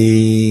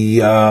ready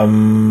by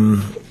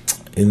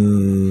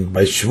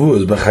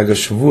Shavuos, by Chag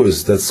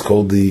HaShavuos. That's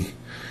called the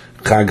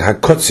Chag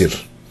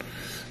HaKotzir,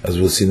 as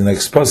we'll see in the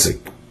next pasuk.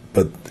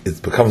 But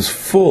it becomes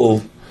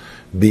full,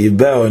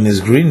 Bi'ibel, in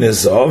his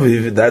greenness,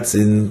 Aviv, that's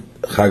in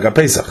Chag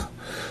HaPesach.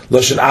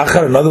 Loshen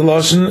Achar, another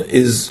Loshen,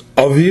 is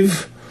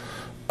Aviv.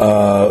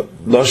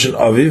 Loshen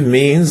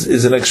Aviv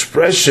is an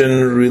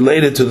expression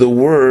related to the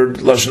word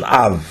Loshen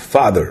Av,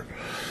 father.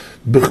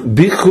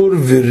 Bikur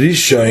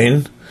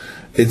Virishain,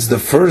 it's the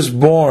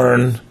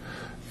firstborn,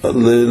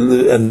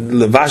 and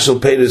Levashel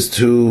Pedis,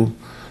 to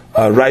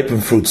ripen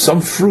fruits. Some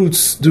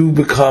fruits do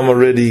become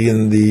already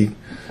in the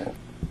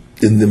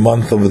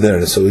month over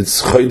there. So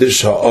it's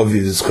Chodesh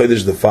HaAviv, it's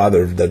Chodesh the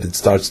father, that it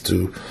starts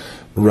to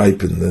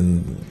ripen.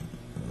 And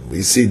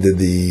we see that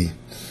the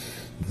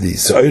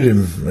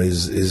Sa'urim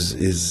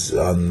is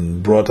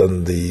brought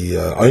on the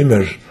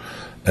Omer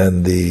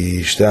and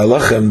the Shtei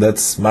Alachem,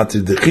 that's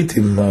Matir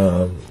Dechitim.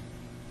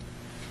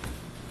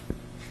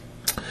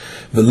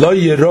 V'lo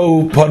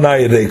yero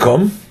panai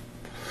rekom.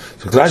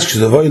 When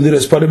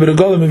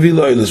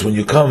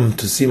you come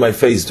to see my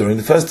face during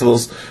the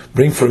festivals,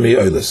 bring for me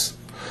oilus.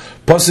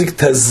 Posik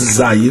Tez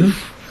Zayin,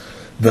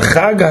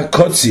 v'chag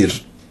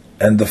HaKotzir,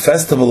 and the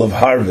festival of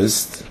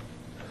harvest,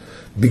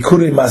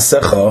 Bikurei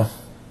Masecha,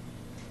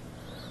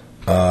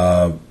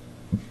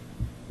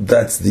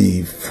 that's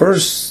the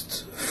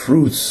first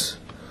fruits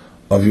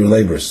of your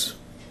labors.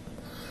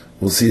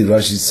 We'll see,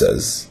 Rashi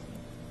says,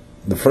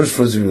 the first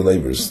fruits of your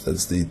labors,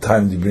 that's the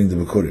time you bring the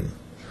Bikurim.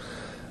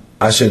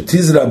 Asher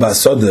Tizra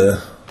Basode,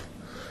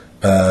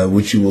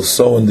 which you will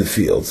sow in the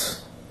field.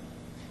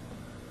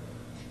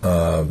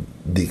 The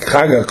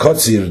Chaga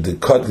Kotzir, the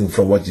cutting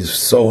from what you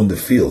sow in the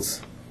fields.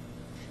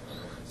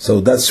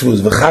 So that's Shavuos.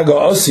 V'Chaga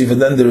Osiv,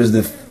 and then there is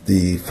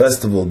the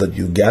festival that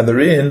you gather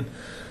in,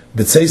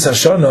 B'Tzeis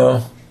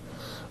Hashanah,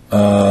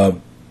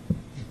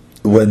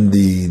 when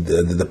the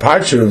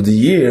departure of the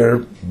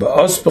year,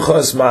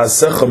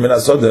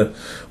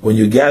 when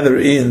you gather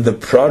in the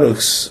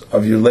products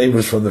of your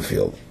labors from the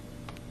field.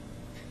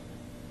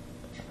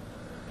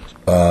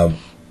 That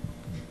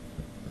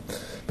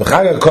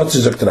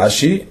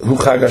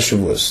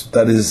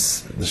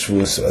is the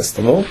Shavuos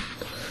festival,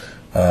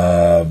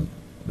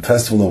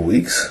 festival of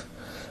weeks.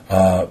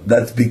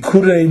 That's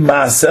Bikurei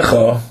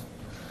Ma'asecha,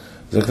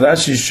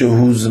 Rashi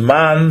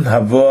Shehuzman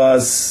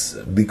Havoas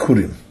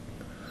Bikurim.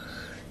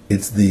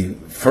 It's the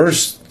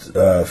first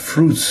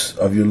fruits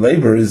of your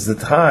labor, is the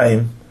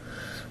time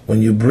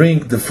when you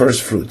bring the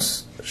first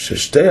fruits.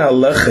 Sheshtei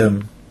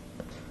Halechem.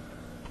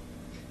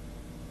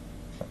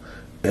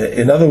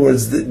 In other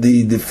words,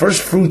 the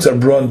first fruits are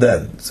brought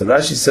then. So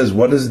Rashi says,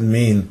 what does it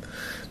mean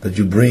that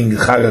you bring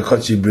Chag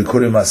HaKotzir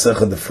Bikurim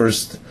Masecha, the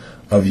first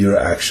of your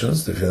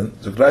actions? So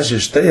Rashi,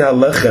 Shtei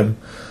HaLechem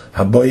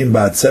Haboyim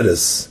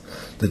Ba'atzeres,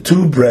 the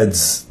two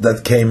breads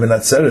that came in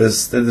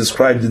Atzeres, they're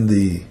described in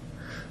the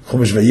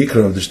Chumash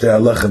Vayikra of the Shtei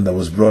HaLechem that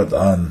was brought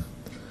on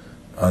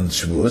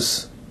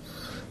Shavuos.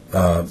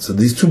 So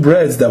these two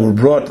breads that were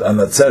brought on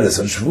Atzeres,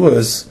 on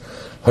Shavuos,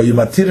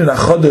 Hoyimatirin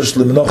HaChodesh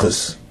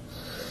Limnochus,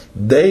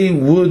 they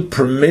would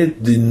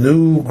permit the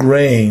new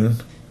grain,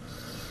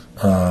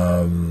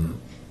 the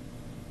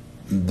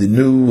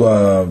new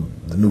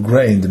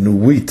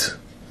wheat.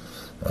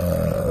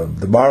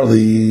 The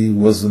barley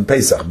was in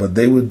Pesach, but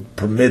they would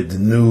permit the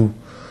new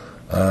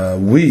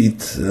wheat,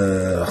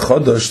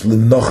 chodosh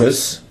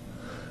limnoches,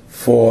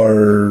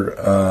 for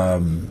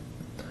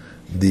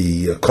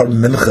the korban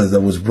minchas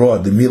that was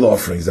brought, the meal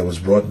offerings that was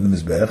brought in the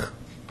Mizbech,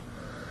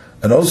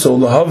 and also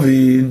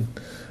lahavi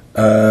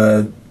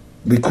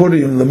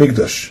bikurim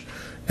lemigdash,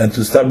 and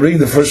to start bringing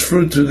the first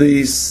fruit to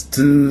the Beis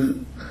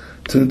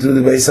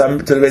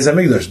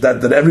Hamikdash,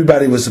 that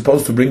everybody was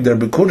supposed to bring their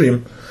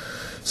bikurim.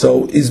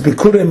 So is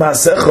bikurim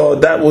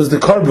masecha, that was the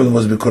korban,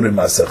 was bikurim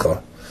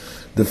masecha,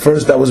 the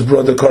first that was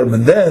brought the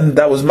korban. Then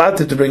that was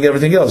matir to bring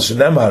everything else.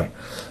 Shenemar,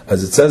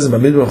 as it says in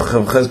Mamidbar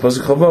Chavches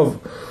Pasuk Chavav,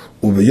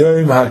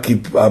 uveyoyim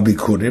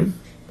habikurim.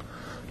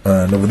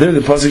 And over there the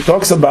pasuk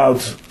talks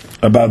about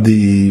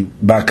the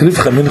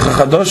bakrivcha mincha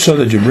chadosha,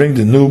 that you bring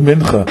the new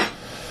mincha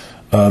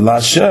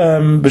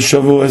laHashem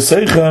b'shavu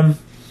eseichem,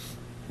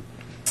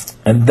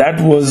 and that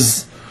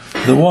was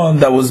the one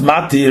that was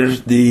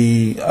matir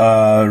the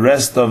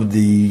rest of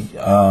the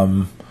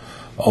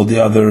all the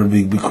other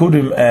big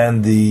bikurim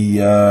and the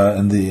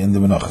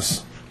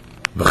menachas.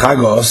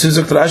 B'chagos is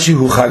Rashi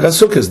hu Chag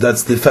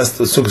that's the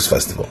Sukkot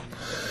festival.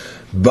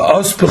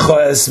 Ba'os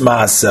pechoes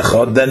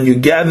ma'asecha, then you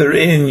gather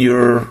in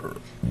your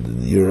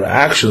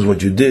actions,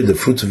 what you did, the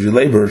fruits of your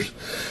labors.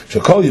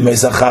 Shekol yimei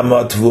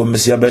sachama tvu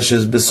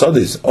misyabeshes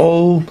besodis.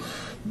 All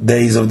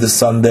days of the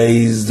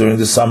Sundays, during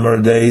the summer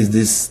days,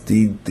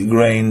 the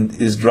grain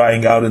is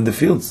drying out in the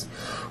fields.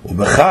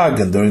 Ubechag,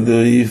 and during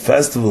the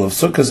festival of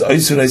Sukkot,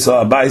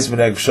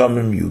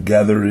 you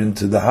gather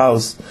into the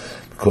house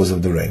because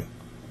of the rain.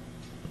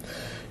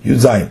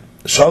 Yudzayin,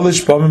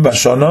 shalish pamim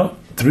bashana,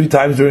 3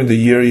 times during the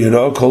year,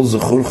 Yirah kol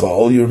zechurcha,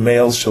 all your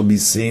males shall be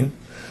seen,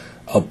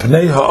 al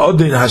pnei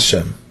ha'odin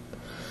Hashem,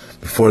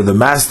 before the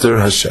Master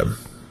Hashem.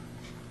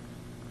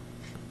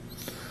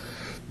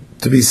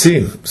 To be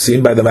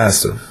seen by the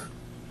Master,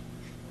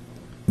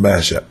 by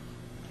Hashem.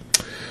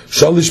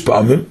 Shalish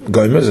pamim,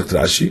 goymer zekt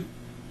Rashi,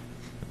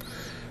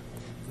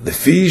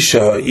 lefi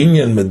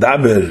sha'inyan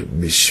medaber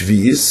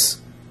b'shvi'is,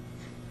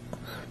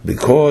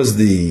 because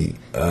the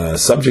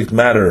subject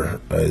matter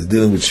is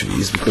dealing with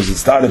Shvi'is, because it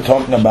started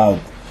talking about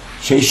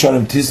Sheish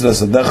Sharim Tisra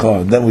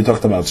Sadecha, and then we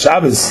talked about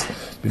Shabbos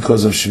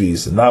because of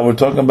Shvi'is, and now we're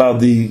talking about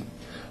the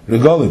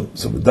Regolim.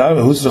 So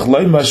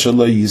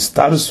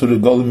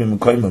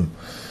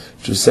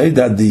to say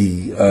that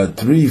the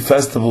 3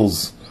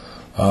 festivals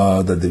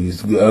that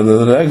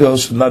the Regel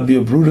should not be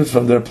uprooted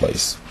from their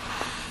place.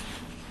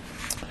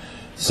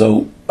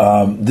 So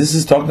this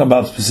is talking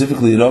about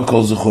specifically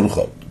Rokol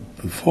Zechurcha.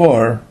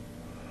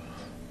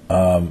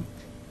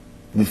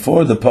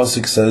 Before the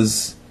pasuk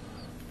says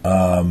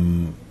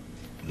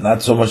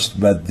not so much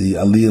about the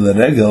Aliyah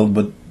Regel,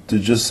 but it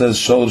just says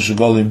Sholosh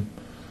Golim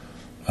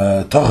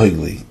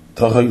Tochigli.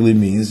 Tochigli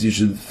means you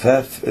should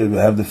have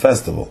the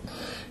festival.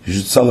 You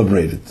should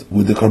celebrate it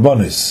with the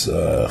Korbanis,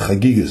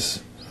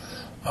 Chagigas.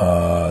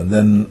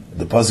 Then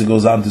the pasuk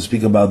goes on to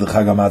speak about the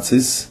Chag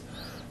HaMatzis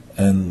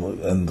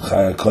and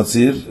Chag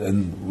HaKotzir,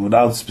 and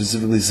without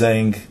specifically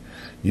saying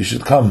you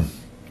should come.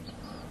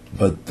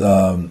 But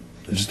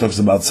it just talks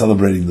about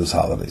celebrating those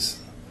holidays.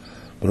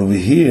 But over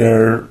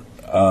here,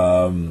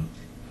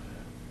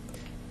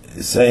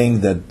 is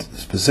saying that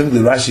specifically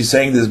Rashi is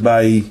saying this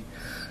by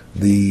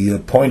the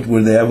point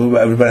where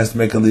everybody has to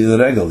make a Lila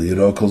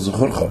Regel, Kol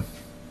Zechurcha.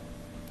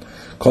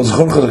 Kol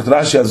Zechurcha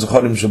Rashi has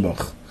Zechorim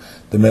Shabach,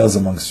 the males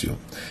amongst you.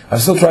 I'm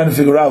still trying to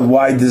figure out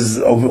why this is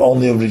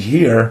only over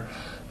here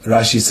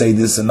Rashi say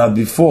this and not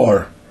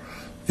before.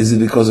 Is it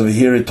because over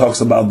here it talks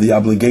about the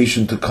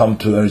obligation to come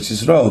to Eretz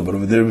Yisrael, but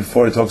over there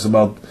before it talks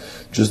about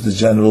just the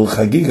general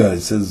Chagiga?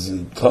 It says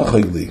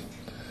Tachigli.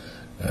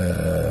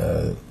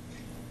 The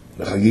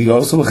Chagiga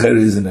also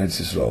is in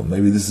Eretz Yisrael.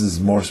 Maybe this is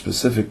more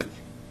specific.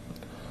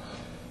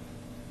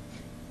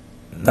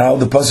 Now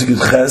the pasuk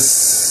Yud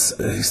Ches,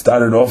 he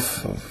started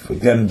off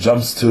again,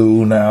 jumps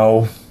to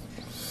now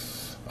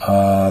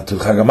to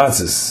Chag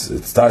HaMatzis.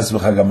 It starts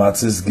with Chag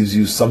HaMatzis, gives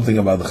you something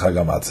about the Chag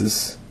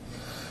HaMatzis.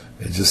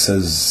 It just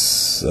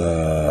says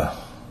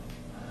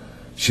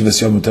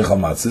Shivas Yom Utech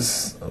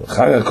HaMatzis.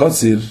 Chag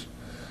HaKotzir,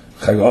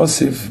 Chag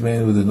HaOsif,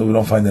 we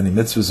don't find any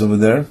mitzvahs over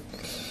there.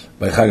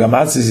 By Chag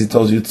HaMatzis, he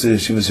tells you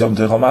Shivas Yom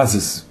Utech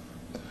HaMatzis.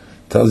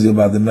 Tells you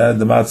about the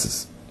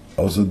matzahs.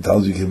 Also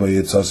tells you Kiba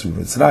Yitzos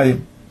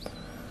Mitzrayim.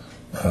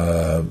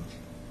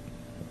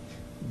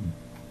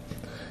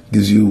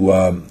 Gives you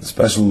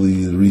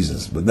especially the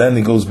reasons, but then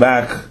he goes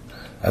back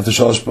after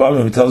Shalosh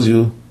Pa'amim. He tells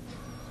you,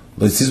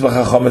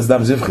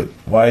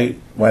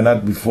 why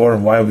not before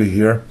and why over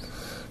here?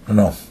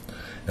 No,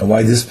 and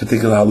why this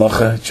particular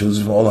halacha?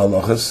 Chooses from all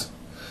halachas.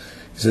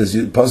 He says,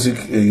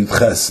 pasuk Yud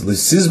Ches,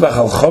 l'sizbach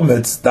al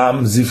chometz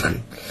dam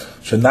zivchi.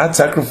 Should not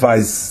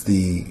sacrifice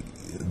the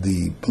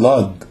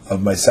blood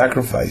of my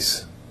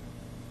sacrifice.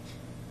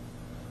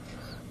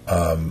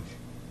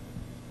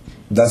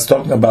 That's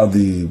talking about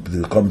the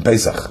Korban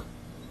Pesach.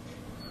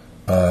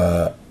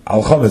 Al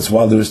Chometz,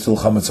 while there is still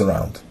Chometz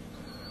around.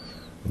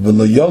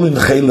 V'loyolin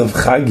chaylev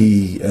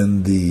chagi,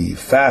 and the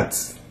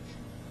fat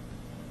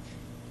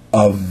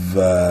of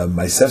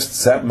my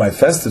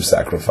festive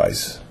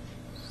sacrifice.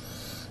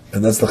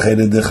 And that's the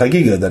chaylev de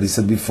chagiga that he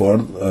said before,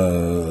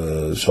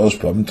 Sholosh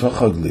Pa'amim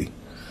Tochagli.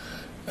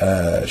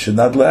 Should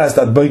not last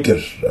at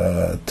Boker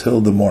till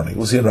the morning.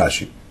 We'll see in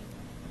Rashi.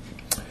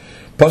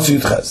 Pasuk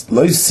Yud Ches,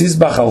 Lo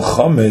yisizbach al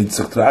chometz,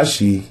 sagt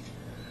Rashi,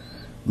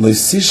 Lo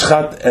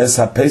yisishchat es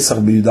ha-Pesach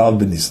b'Yudal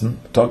b'Nissen,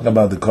 talking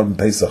about the Korban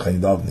Pesach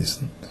and Yudal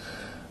b'Nissen,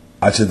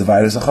 Ache the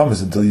virus of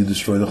chometz, until you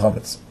destroy the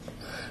chometz.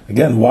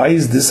 Again, why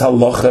is this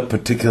halacha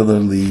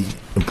particularly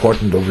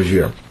important over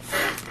here?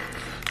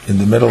 In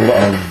the middle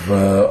of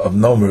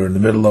Nomer, in the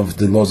middle of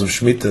the laws of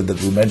Shemitah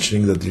that we're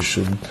mentioning, that you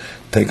should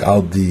take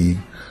out the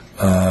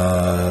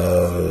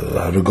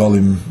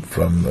regolim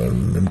from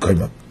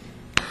Mimkoima.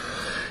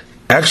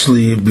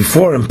 Actually,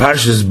 before in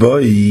Parshas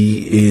Boi,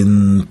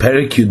 in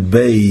Perek Yud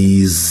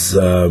Bei's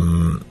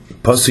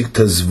Pasuk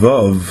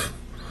Tezvav,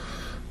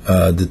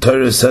 the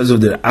Torah says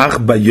of the Ach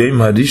Bayoim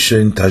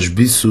Harishon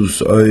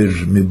Tashbisus Oir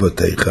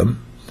Miboteichem.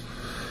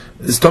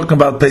 It's talking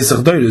about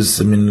Pesach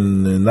Doros. I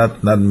mean, not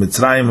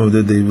Mitzrayim of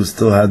the day we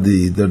still had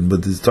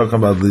but it's talking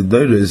about the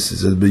Doros. It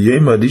says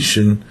Bayoim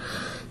Harishon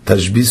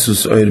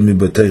Tashbisus Oir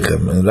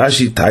Miboteichem. And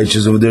Rashi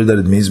teaches over there that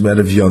it means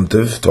Merev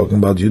Yontev, talking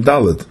about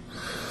Yudalet.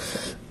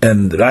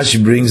 And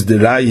Rashi brings the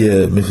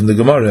Raya from the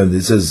Gemara, and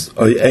it says,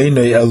 Oy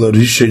einoi el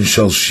rishon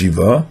shel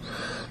shiva,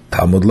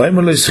 Talmud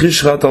leimer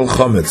le'schishchat al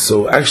chometz.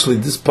 So actually,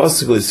 this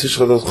pasuk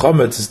le'schishchat al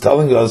chometz is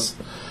telling us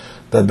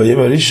that Bayim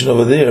Rishon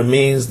over there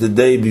means the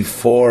day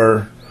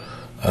before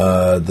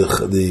on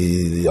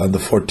the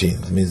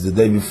 14th. It means the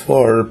day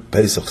before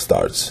Pesach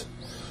starts.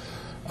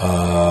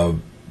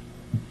 And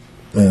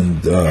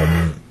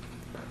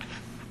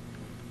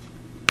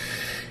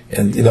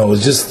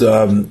it's just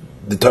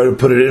the Torah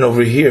put it in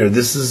over here.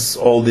 This is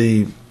all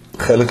the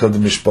chelik of the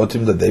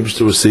mishpatim that David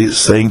was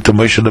saying to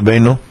Moshe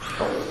Rabbeinu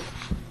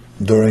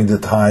during the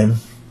time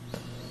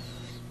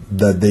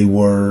that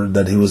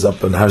he was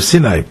up in Har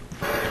Sinai.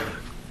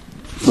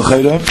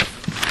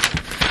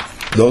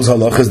 Those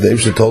halachas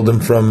David told him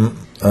from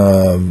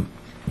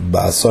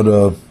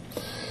Ba'asara,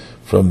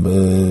 from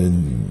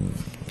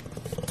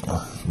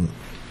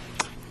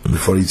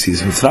before he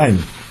sees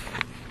Mitzrayim.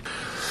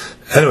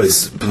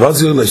 Anyways,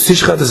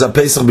 Tishchat is a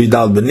Pesach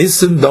b'Yudal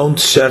b'Nissen. Don't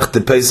shech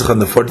the Pesach on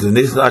the 14th of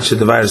Nisan, actually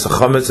the virus of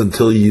Chametz,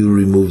 until you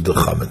remove the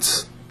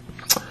Chametz.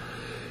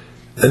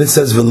 Then it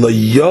says, V'lo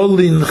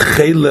yolin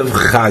chaylev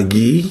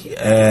chagi,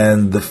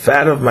 and the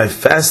fat of my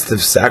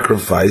festive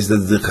sacrifice,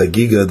 that's the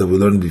chagiga that we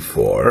learned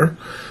before,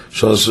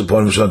 should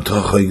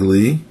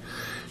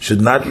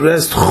not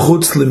rest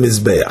chutz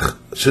lemizbeach.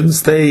 Shouldn't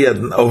stay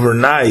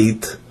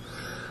overnight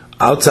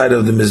outside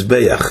of the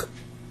mizbeach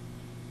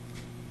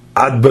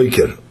ad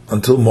boker,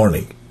 until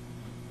morning.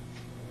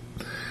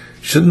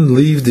 Shouldn't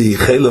leave the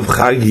Chelev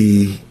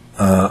Chagi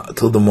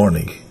till the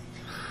morning.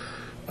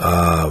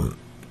 Yachel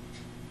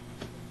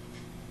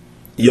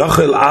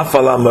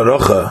Afala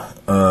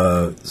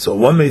Marocha. So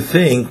one may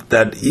think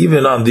that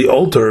even on the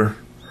altar,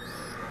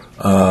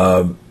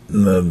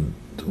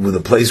 with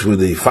a place where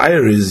the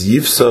fire is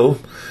Yifsel,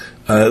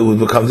 it would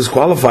become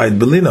disqualified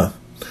Belina.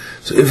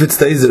 So if it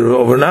stays there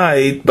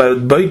overnight, by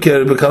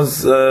Boiker it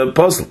becomes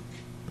puzzle.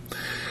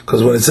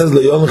 Because when it says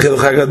Le'yom Chelev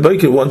Chagat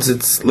Boiker, once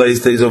it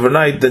stays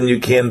overnight, then you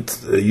can't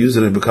use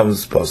it; it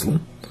becomes puzzle.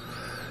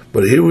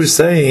 But here we're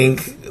saying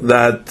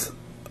that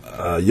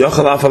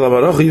Yochel Afal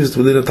Amaroch used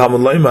within a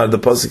Talmud Loimar. The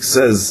pasuk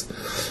says,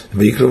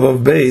 "V'yikrav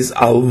of Beis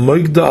al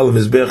Moigda al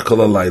Mizbeach Kol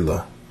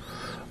Halayla,"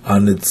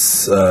 on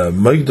its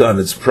Moigda, on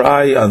its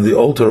pry on the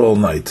altar all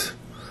night.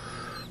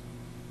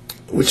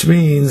 Which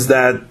means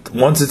that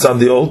once it's on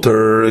the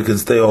altar, it can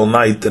stay all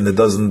night and it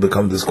doesn't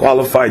become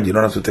disqualified. You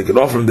don't have to take it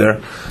off from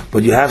there,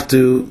 but you have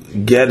to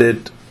get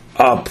it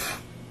up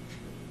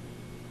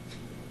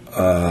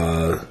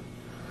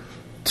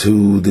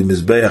to the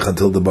Mizbeach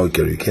until the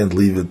Boker. You can't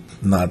leave it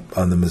not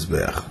on the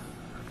Mizbeach.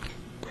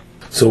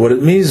 So what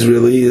it means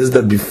really is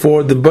that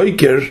before the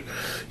Boker,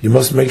 you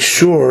must make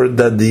sure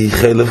that the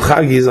Chelev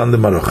Chagi is on the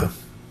Marocha.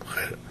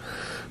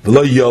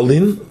 V'lo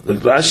yolin,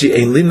 Rashi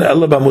ein lina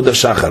ela b'amud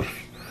hashachar.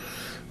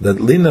 That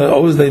lina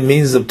always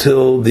means up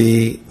till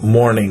the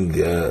morning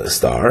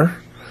star.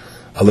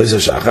 Alois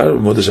hashachar,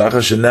 amud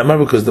hashachar shenemar,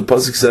 because the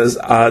pasuk says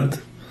ad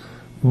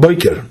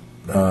boker,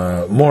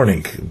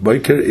 morning.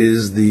 Boker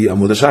is the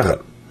amud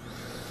hashachar.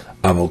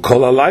 Aval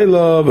kol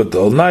halayla, but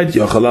all night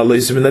yochal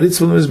alois min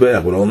haritzvah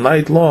mizbeach. But all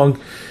night long,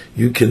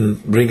 you can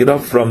bring it up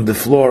from the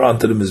floor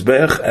onto the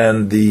mizbeach,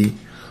 and the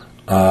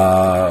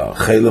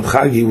Chelev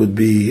Chagi would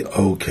be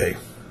okay.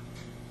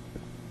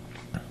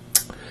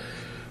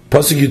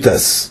 Pasuk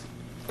Yutes.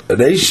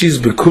 Reishis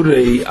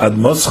bekurei ad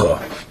moscha.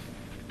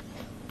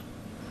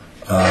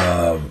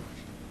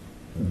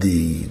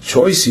 The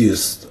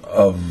choicest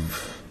of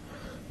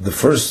the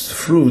first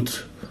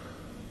fruit,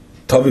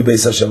 Tavi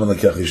Beis Hashem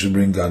Alakech, you should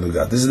bring God to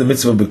God. This is the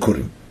mitzvah of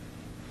Bikurim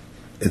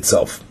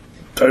itself.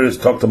 Torah is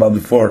talked about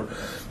before.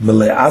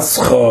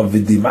 Mele'ascha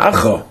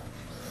v'dimacha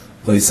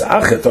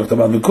lo'isa'acha talked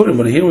about Bikurim,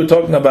 but here we're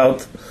talking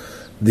about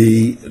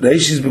the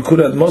Reishis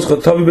bekurei ad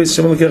moscha, Tavi Beis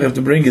Hashem Alakech. You have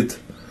to bring it,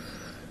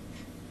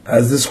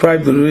 as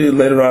described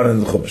later on in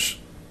the Chumash,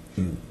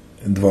 in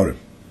Dvarim,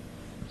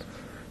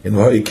 in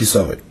V'hoi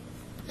Kisavei.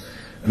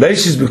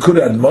 Reishis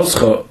bekurei ad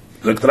moscha,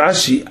 like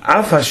Rashi,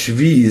 af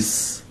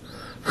hashviis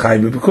chai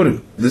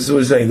b'bikurim. This is what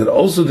he's saying, that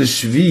also the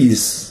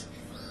shviis,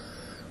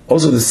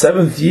 also the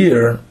 7th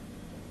year,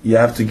 you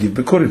have to give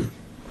bikurim.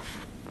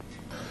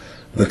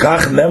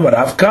 L'kach nemar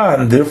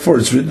afkan, therefore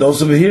it's written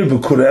also over here,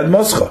 bekurei ad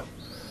moscha,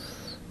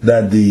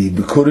 that the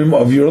bikurim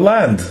of your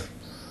land,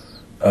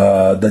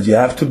 that you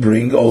have to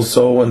bring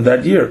also in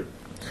that year.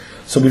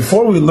 So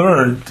before we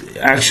learned,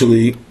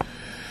 actually,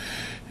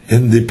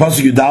 in the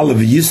pasuk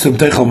Yudalev Yisum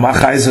Techel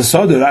Machayis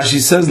Hasoda, Rashi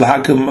says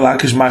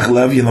Lakish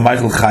Machlev Yin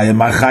Michael Chaya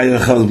Machaya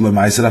Chel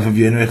Blemeiser Afav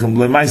Yin Echel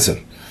Blemeiser.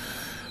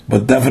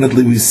 But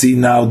definitely we see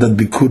now that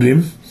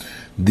Bikurim,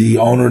 the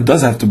owner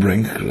does have to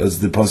bring, as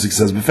the pasuk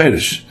says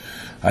Beferish.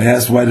 I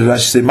asked why did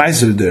Rashi say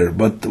Meiser there,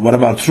 but what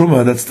about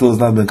Truma? That still has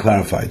not been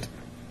clarified.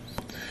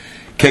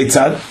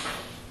 Keitzad,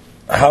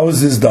 how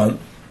is this done?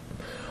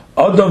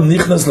 Adam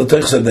nichnas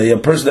l'toich shadei, a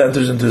person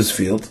enters into his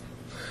field,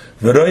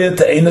 v'roya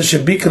te'ena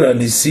shebikra,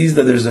 and he sees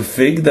that there's a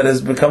fig that has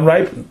become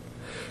ripened.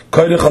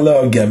 Koydech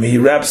aleh gemi, he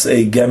wraps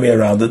a gemi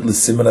around it,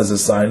 l'siman as a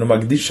sign,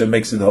 u'magdisha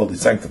makes it holy,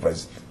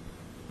 sanctifies it.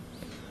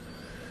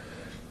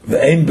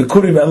 V'ein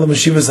bekurim ela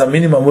meshivas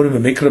haminim amurim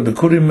v'mikra,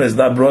 bekurim is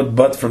not brought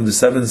but from the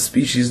 7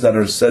 species that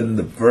are said in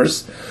the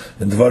verse,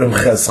 in Dvarim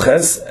ches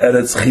ches,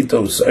 eretz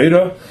chito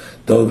u'soira.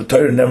 The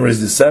Torah number is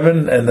the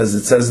 7, and as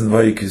it says in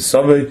V'hoi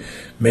Kisavei,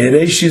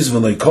 Meireshis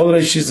v'loi kol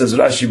reshis, as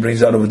Rashi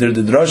brings out over there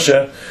the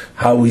drasha,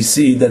 how we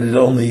see that it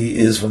only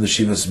is from the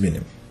Shivas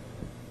Minim.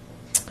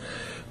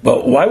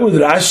 But why would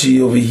Rashi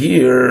over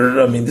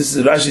here, I mean, this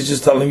is Rashi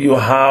just telling you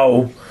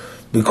how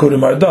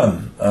Bikurim are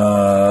done.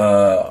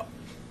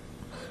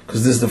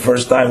 Because this is the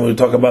first time we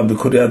talk about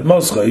Bikuri ad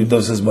Moscha, even though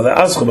it says Malei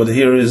Ascha, but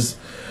here is,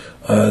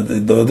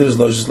 though there's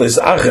Loshis Leis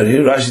Acher,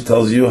 here Rashi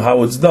tells you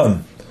how it's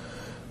done.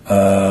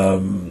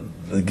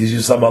 It gives you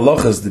some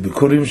halachas, the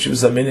Bikurim,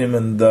 Shivas Aminim,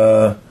 and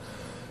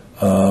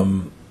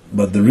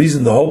but the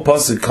reason the whole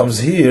pasuk comes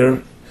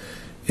here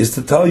is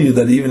to tell you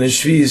that even in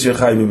Shvi'is you're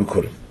chai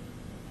b'Bikurim.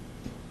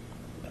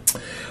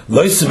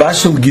 Lois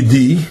vashel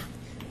gidi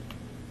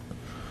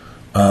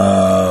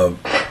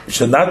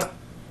should not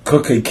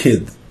cook a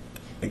kid.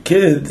 A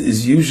kid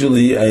is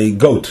usually a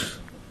goat.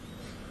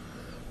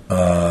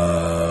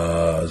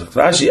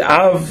 Rashi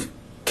av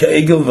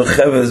ke'egel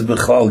v'cheves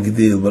b'chlal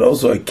gidil, but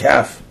also a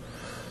calf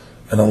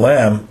and a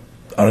lamb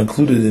are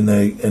included in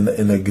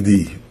a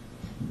gedi.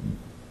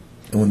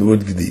 And the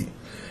word gedi,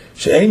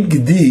 she'ain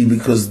gedi,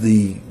 because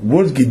the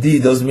word gedi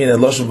doesn't mean a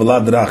loshen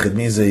v'lad rach. It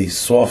means a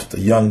soft, a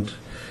young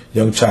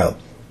child.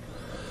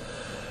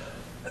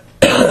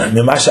 From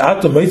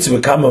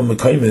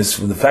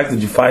the fact that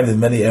you find in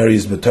many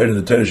areas in the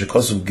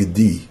Torah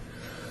Gedi,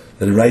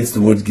 that it writes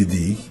the word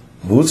Gedi,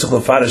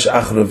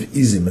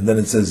 and then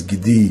it says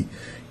Gedi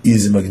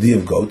Izim, a Gedi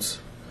of goats.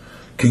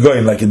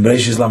 Kigoyin, like in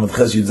Bereshis Lamed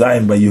Ches Yud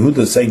Zayin, by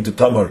Yehuda saying to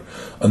Tamar,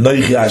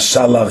 Anoichi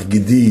Ashalach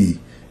Gedi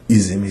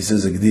Izim, he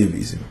says a Gedi of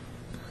Izim.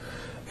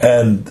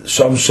 And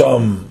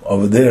Sham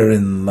over there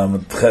in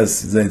Lamed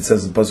Ches, it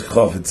says in Pasuk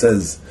Chof, it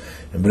says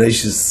in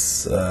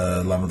Bereshis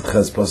Lamed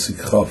Ches Pasuk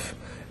Chof,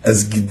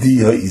 as Gedi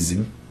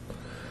HaIzim,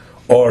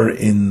 or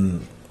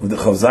in the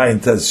Chav Zayin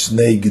it says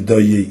Shnei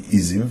Gedoye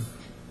Izim.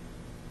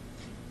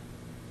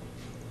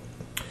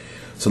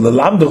 So the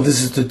Lamdoch,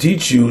 this is to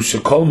teach you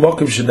Shekol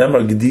Mokim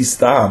Shenemar Gedi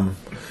Stam.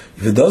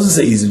 If it doesn't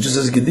say Izim, just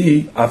says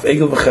Gedi, Af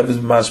Egel V'Cheves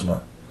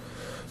B'Mashma.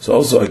 So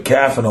also a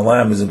calf and a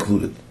lamb is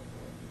included.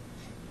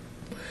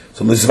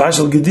 So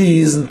Lisvashal Gedi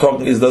isn't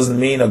talking. It doesn't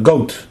mean a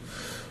goat,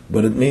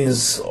 but it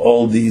means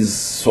all these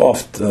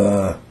soft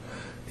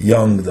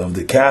young of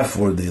the calf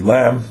or the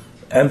lamb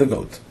and the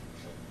goat.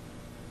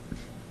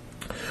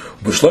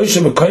 It's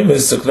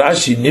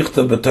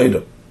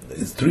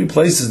 3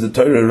 places the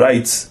Torah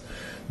writes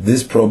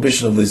this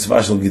prohibition of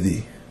Lisvashal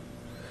Gedi.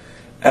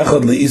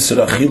 Echad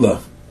le'isur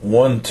achila,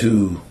 1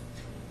 to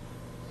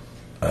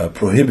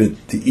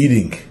prohibit the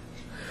eating.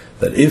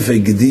 That if a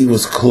Gedi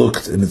was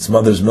cooked in its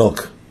mother's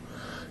milk,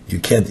 you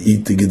can't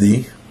eat the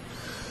Gedi.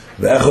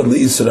 Ve'echad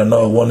le'isur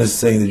anah, 1 is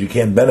saying that you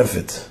can't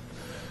benefit.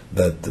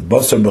 That the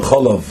basar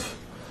b'cholav,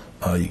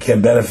 you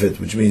can't benefit,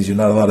 which means you're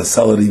not allowed to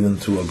sell it even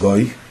to a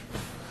goy.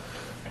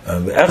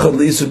 Ve'echad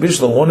le'isur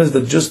bishla, 1 is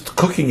that just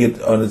cooking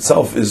it on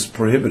itself is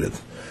prohibited.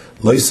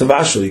 Lo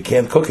yisavashel, you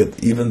can't cook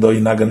it, even though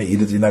you're not going to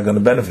eat it, you're not going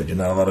to benefit, you're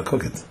not allowed to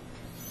cook it.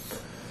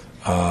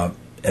 And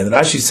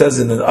Rashi says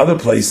in other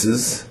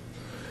places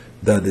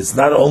that it's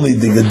not only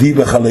the Gedi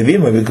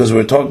b'chalevima, because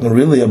we're talking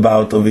really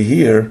about over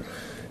here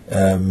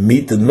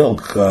meat and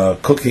milk,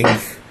 cooking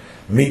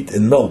meat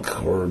and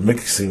milk, or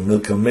mixing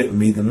milk and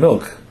meat and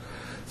milk.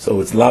 So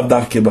it's lav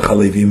davke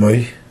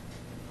b'chalevimoi,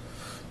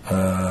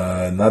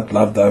 not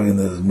lav davke in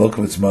the milk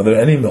of its mother,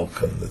 any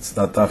milk, and it's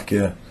not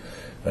davke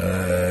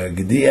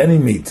Gedi, any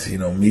meat,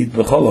 meat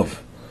b'cholav.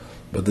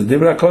 But the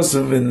Dibra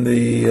Kosev in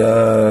the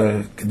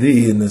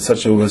Gedi in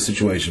such a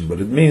situation,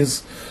 but it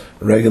means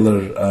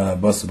regular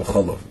Basa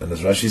B'cholov. And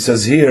as Rashi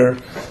says here,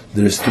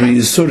 there's 3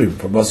 Yisurim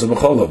for Basa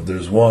B'cholov.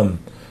 There's 1,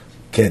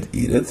 can't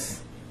eat it.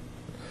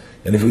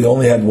 And if we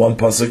only had 1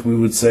 pasuk, we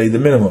would say the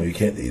minimum, you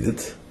can't eat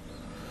it.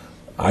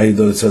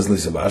 Though it says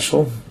Lisa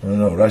Bashal. I don't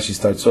know, Rashi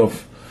starts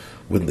off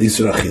with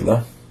Lisur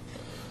Achila,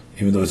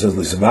 even though it says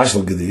Lisa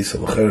Bashal Gedi, so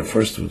the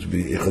first would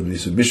be Echad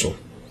Lisur Bishal.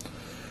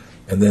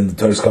 And then the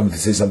Torah is coming to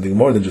say something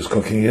more than just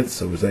cooking it,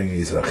 so we're saying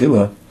Yisra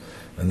Achila,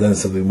 and then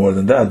something more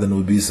than that, then it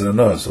would be Yisra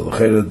Noah. So the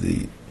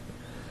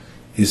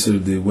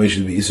way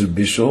should be Yisra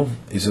Bishul,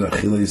 Yisra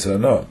Achila, Yisra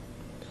Noah.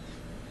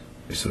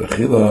 Yisra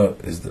Achila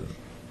is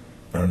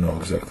I don't know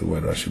exactly why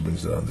Rashi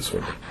brings it on this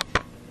order.